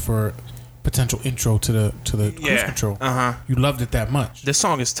like good for potential intro to the cruise control. Uh-huh. You loved it that much. This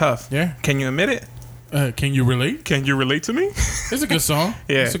song is tough. Yeah. Can you admit it? Can you relate? Can you relate to me? It's a good song.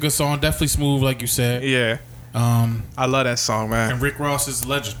 Yeah. It's a good song. Definitely smooth, like you said. Yeah. I love that song, man. And Rick Ross is a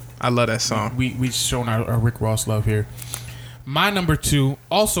legend. I love that song. We shown our Rick Ross love here. My number 2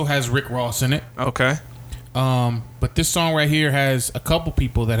 also has Rick Ross in it. Okay. But this song right here has a couple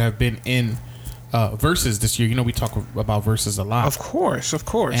people that have been in verses this year. You know, we talk about verses a lot. Of course.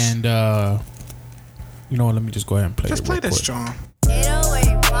 And you know what? Let me just go ahead and play. Just it play real this, quick. John.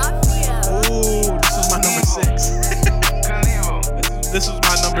 Ooh, this is my number 6. This was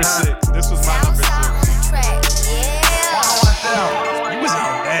my number 6. You was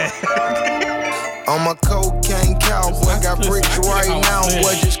on that. I'm a cocaine cowboy, got bricks right now.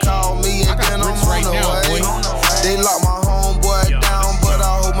 Boy, just call me and then I'm on the way. They lock my homeboy down, but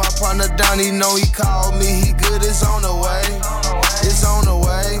I hold my partner down. He know he called me, he good, it's on the way. It's on the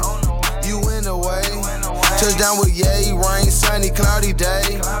way, you in the way. Touchdown with yay, rain, sunny, cloudy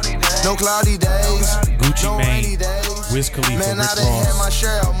day. No cloudy days, Gucci no rainy Mane, days. Wiz Khalifa, Man, I Rick done had my Ross,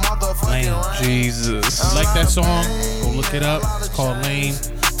 share of motherfucking Lane. rain. Jesus. You like that song? Go look it up. It's called Lane.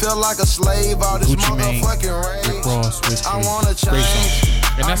 Feel like a slave, all this Gucci Mane, motherfucking Rick rage. Ross, Wiz I Khalifa. wanna Great change.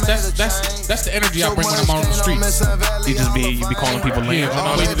 song. And that's the energy I bring when I'm out on the streets. You be calling people lame. Yeah, when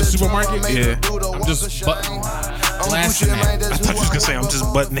I leave the supermarket, Yeah. I'm just blasting that. I thought you was gonna say I'm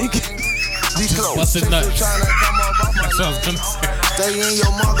just butt naked. Busting nuts. That's what I was gonna say. Stay in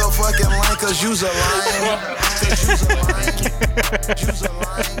your motherfucking lane, cause you's a lion.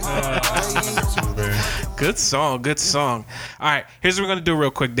 Good song, good song. All right, here's what we're gonna do real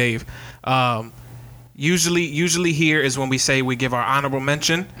quick, Dave. Usually here is when we say we give our honorable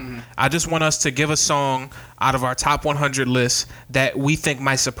mention. I just want us to give a song out of our top 100 list that we think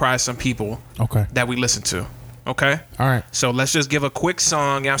might surprise some people. Okay. That we listen to. Okay. All right. So let's just give a quick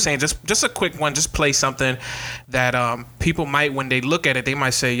song. You know what I'm saying? Just a quick one. Just play something that people might, when they look at it, they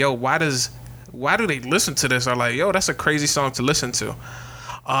might say, "Yo, why do they listen to this?" Or like, "Yo, that's a crazy song to listen to."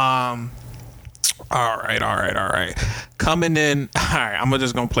 All right. Coming in. All right. I'm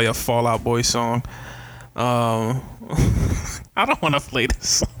just gonna play a Fall Out Boy song. I don't want to play this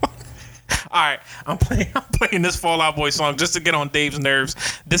song. All right, I'm playing this Fall Out Boy song just to get on Dave's nerves.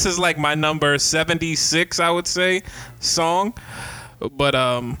 This is like my number 76, I would say, song. But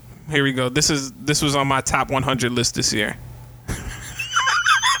here we go. This was on my top 100 list this year.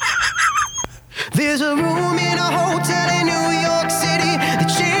 There's a room in a hotel in New York City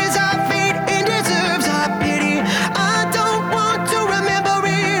that shares our fate and deserves our pity. I don't want to remember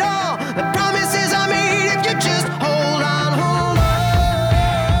it all. The promises I made if you just hold on, hold on.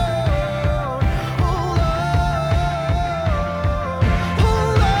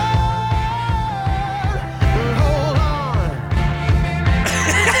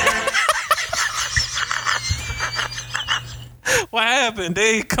 What happened,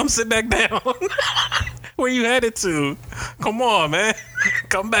 Dave? Come sit back down. Where you headed to? Come on, man.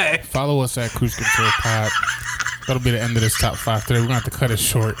 Come back. Follow us at Cruise Control Pod. That'll be the end of this top 5 today. We're gonna have to cut it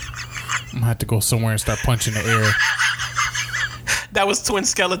short. I'm gonna have to go somewhere and start punching the air. That was Twin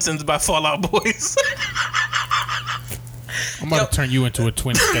Skeletons by Fall Out Boys. I'm about to turn you into a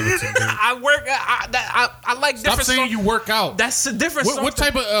twin skeleton, dude. I like Stop different saying songs. you work out. That's a different song. What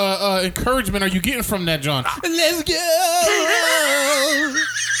type of encouragement are you getting from that, John? Let's go.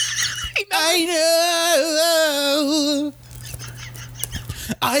 I know.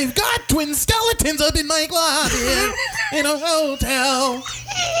 I've got twin skeletons up in my closet in a hotel.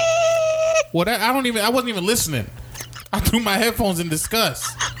 What? I wasn't even listening. I threw my headphones in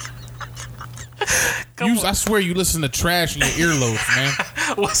disgust. I swear you listen to trash in your earlobes, man.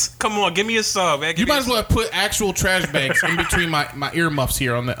 Come on, give me a song, man. You might as well put actual trash bags in between my earmuffs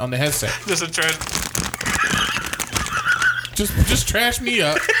here on the headset. Just a trash. Just trash me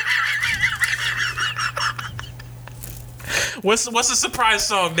up. What's a surprise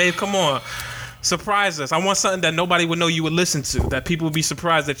song, Dave? Come on, surprise us. I want something that nobody would know you would listen to. That people would be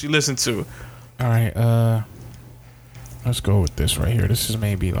surprised that you listen to. All right, let's go with this right here. This is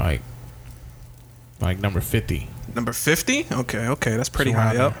maybe like number 50. Number 50? Okay, that's pretty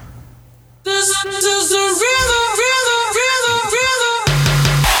high up. This is the rhythm.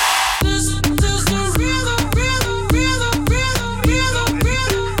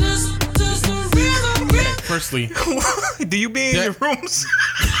 Firstly, do you be in your rooms?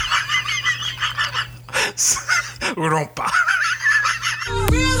 Toda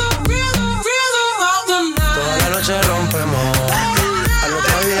la noche rompemos, al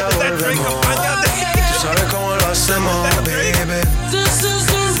otro día volvemos. Tú sabes cómo lo hacemos, baby.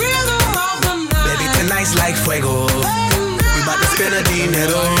 Baby, tonight's like fuego. We bout to spend the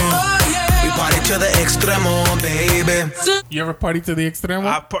dinero. We party to the extremo, baby. You ever party to the extremo?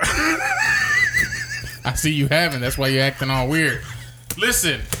 I see you haven't. That's why you're acting all weird.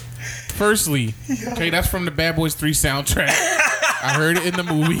 Listen, firstly, okay, that's from the Bad Boys 3 soundtrack. I heard it in the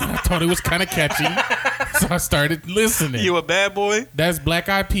movie. I thought it was kind of catchy, so I started listening. You a bad boy? That's Black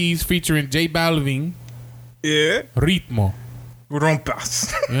Eyed Peas featuring J Balvin. Yeah. Ritmo.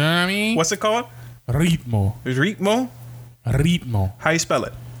 Rompas. You know what I mean? What's it called? Ritmo. Ritmo? Ritmo. How you spell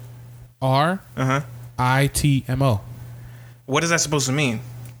it? R-I-T-M-O. What is that supposed to mean?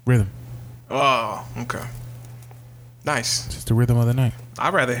 Rhythm. Oh, okay. Nice. It's just the rhythm of the night.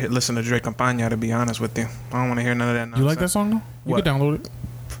 I'd rather listen to Drake Campagna, to be honest with you. I don't want to hear none of that nonsense. You like that song though? You What? can download it.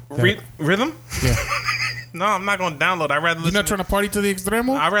 Rhythm? Yeah. No, I'm not gonna download. I'd rather You're listen. not trying to party to the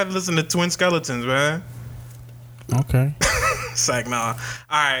extremo? I'd rather listen to Twin Skeletons, man. Okay. It's like, nah. All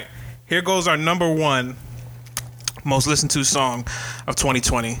right, here goes our number one most listened to song of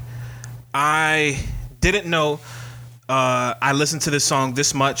 2020. I didn't know I listened to this song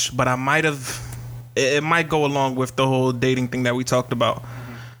this much, but I might have. It might go along with the whole dating thing that we talked about.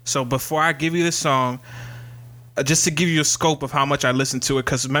 So before I give you this song, just to give you a scope of how much I listened to it,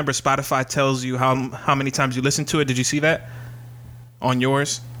 because remember, Spotify tells you how many times you listen to it. Did you see that on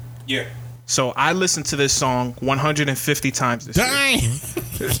yours? Yeah. So I listened to this song 150 times this year.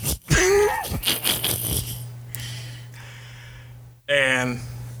 And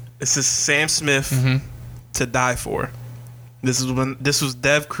this is Sam Smith, To Die For. This was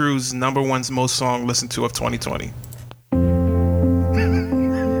Dev Cruz's number one most song listened to of 2020.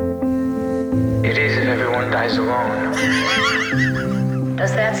 It is if everyone dies alone.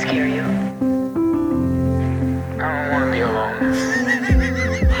 Does that scare you? I don't want to be alone.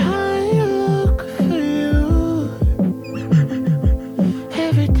 I look for you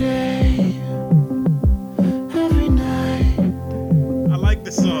every day, every night. I like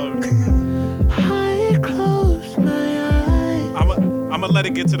this song. I close my eyes. I'm gonna let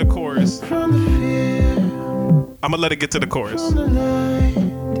it get to the chorus. From the fear, I'm gonna let it get to the chorus. from the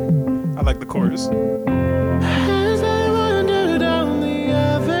light. I like the chorus. As I wander down the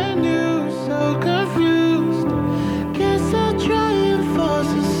avenue, so confused. Guess I'll try and force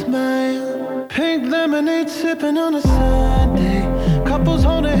a smile. Pink lemonade sipping on a Sunday. Couples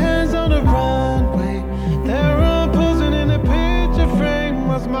holding hands on the runway. They're all posing in a picture frame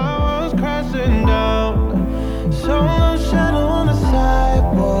while my walls crashing down. Solo shadow on the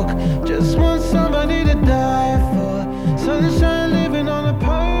sidewalk. Just want somebody to die for. Sunshine living on a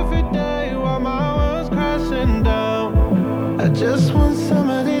perfect day while my world's crashing down. I just want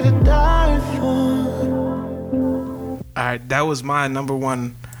somebody to die for. All right, that was my number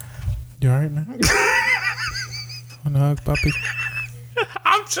one. You alright, man? Wanna hug, puppy?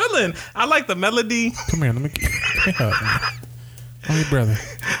 I'm chilling. I like the melody. Come here, let me hug, man. Oh, your brother.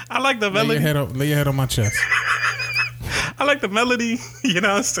 I like the Lay melody. lay your head on my chest. I like the melody. You know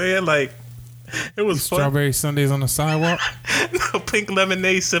what I'm saying? Like, it was fun. Strawberry Sundays on the sidewalk. Pink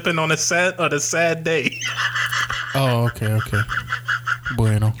lemonade sipping on a sad day. Oh, okay.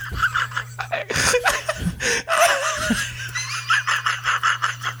 Bueno.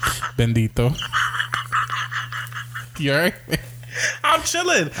 Bendito. You alright? I'm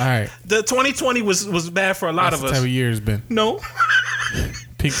chilling. All right. The 2020 was bad for a lot That's of the us. type of year it's been. No.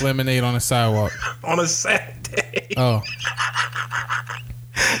 Pink lemonade on the sidewalk. On a sad day. Oh.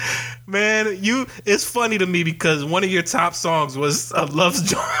 Man, it's funny to me because one of your top songs was Love's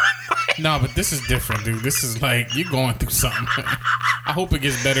John. No, but this is different, dude. This is like you're going through something. I hope it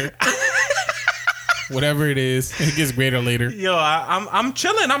gets better. Whatever it is, it gets greater later. Yo, I'm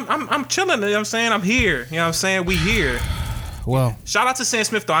chilling. I'm chilling. You know what I'm saying? I'm here. You know what I'm saying? We here. Well, shout out to Sam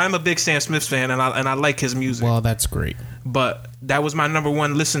Smith though. I am a big Sam Smith fan and I like his music. Well, that's great. But that was my number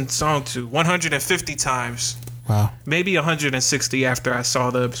one listened song to 150 times. Wow. Maybe 160 after I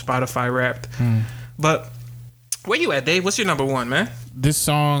saw the Spotify Wrapped. But where you at, Dave? What's your number one, man? This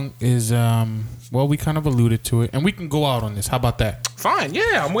song is well, we kind of alluded to it, and we can go out on this. How about that? Fine.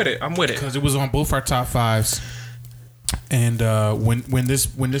 Yeah, I'm with it. Because it was on both our top fives. And when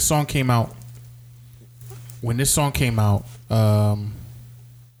this song came out,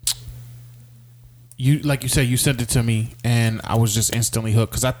 you like you said, you sent it to me, and I was just instantly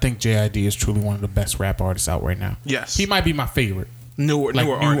hooked because I think JID is truly one of the best rap artists out right now. Yes, he might be my favorite. Newer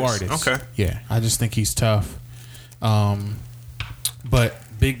artist. Okay. Yeah, I just think he's tough. But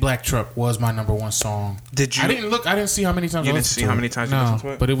Big Black Truck was my number one song. Did you? I didn't see how many times. You didn't see how many times you listened to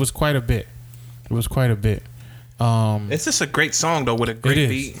it? But it was quite a bit. It's just a great song though with a great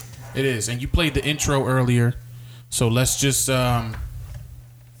beat. It is, and you played the intro earlier, so let's just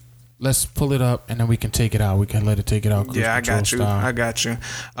let's pull it up and then we can take it out. We can let it take it out. Yeah, I got you.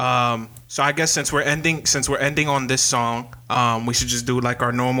 So I guess since we're ending on this song, we should just do like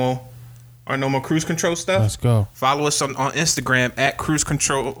our normal cruise control stuff. Let's go. Follow us on Instagram at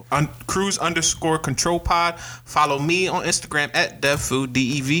cruise_control pod. Follow me on Instagram at devfood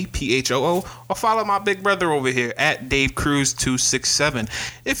DEVPHOO, or follow my big brother over here at Dave Cruz 267.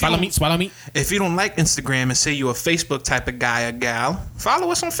 Follow me. If you don't like Instagram and say you're a Facebook type of guy or gal,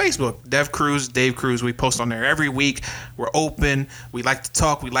 follow us on Facebook. Dev Cruz, Dave Cruz. We post on there every week. We're open. We like to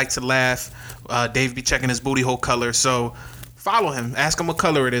talk. We like to laugh. Dave be checking his booty hole color, so follow him. Ask him what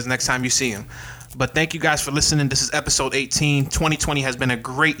color it is next time you see him. But thank you guys for listening. This is episode 18. 2020 has been a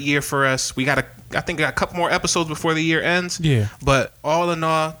great year for us. I think we got a couple more episodes before the year ends. Yeah. But all in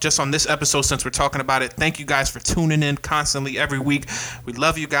all, just on this episode, since we're talking about it, thank you guys for tuning in constantly every week. We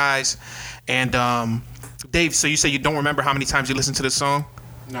love you guys. And Dave, so you say you don't remember how many times you listened to this song?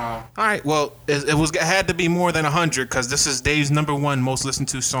 No. All right. Well, it had to be more than 100 because this is Dave's #1 most listened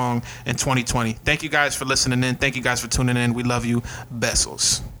to song in 2020. Thank you guys for listening in. Thank you guys for tuning in. We love you.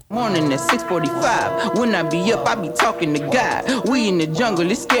 Bessels. Morning at 6:45. When I be up, I be talking to God. We in the jungle,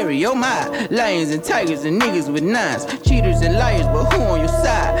 it's scary, oh my. Lions and tigers and niggas with nines. Cheaters and liars, but who on your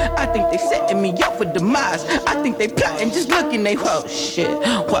side? I think they setting me up for demise. I think they plotting, just looking, they whoa shit.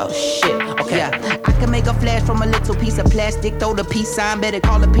 Okay, yeah. I can make a flash from a little piece of plastic. Throw the peace sign, better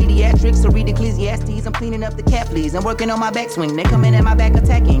call the pediatrics or read Ecclesiastes. I'm cleaning up the cat fleas. I'm working on my backswing. They coming at my back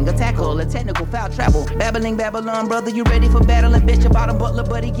attacking. A tackle, a technical foul travel. Babbling Babylon, brother, you ready for battle? And bet your bottom butler,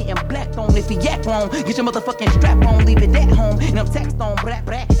 buddy, getting blacked on. If you yak wrong, get your motherfucking strap on. Leave it at home. And I'm text on, brat.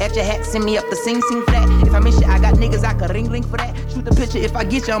 At your hat, send me up the sing flat. If I miss you, I got niggas I can ring for that. Shoot the picture if I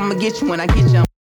get you, I'ma get you when I get you.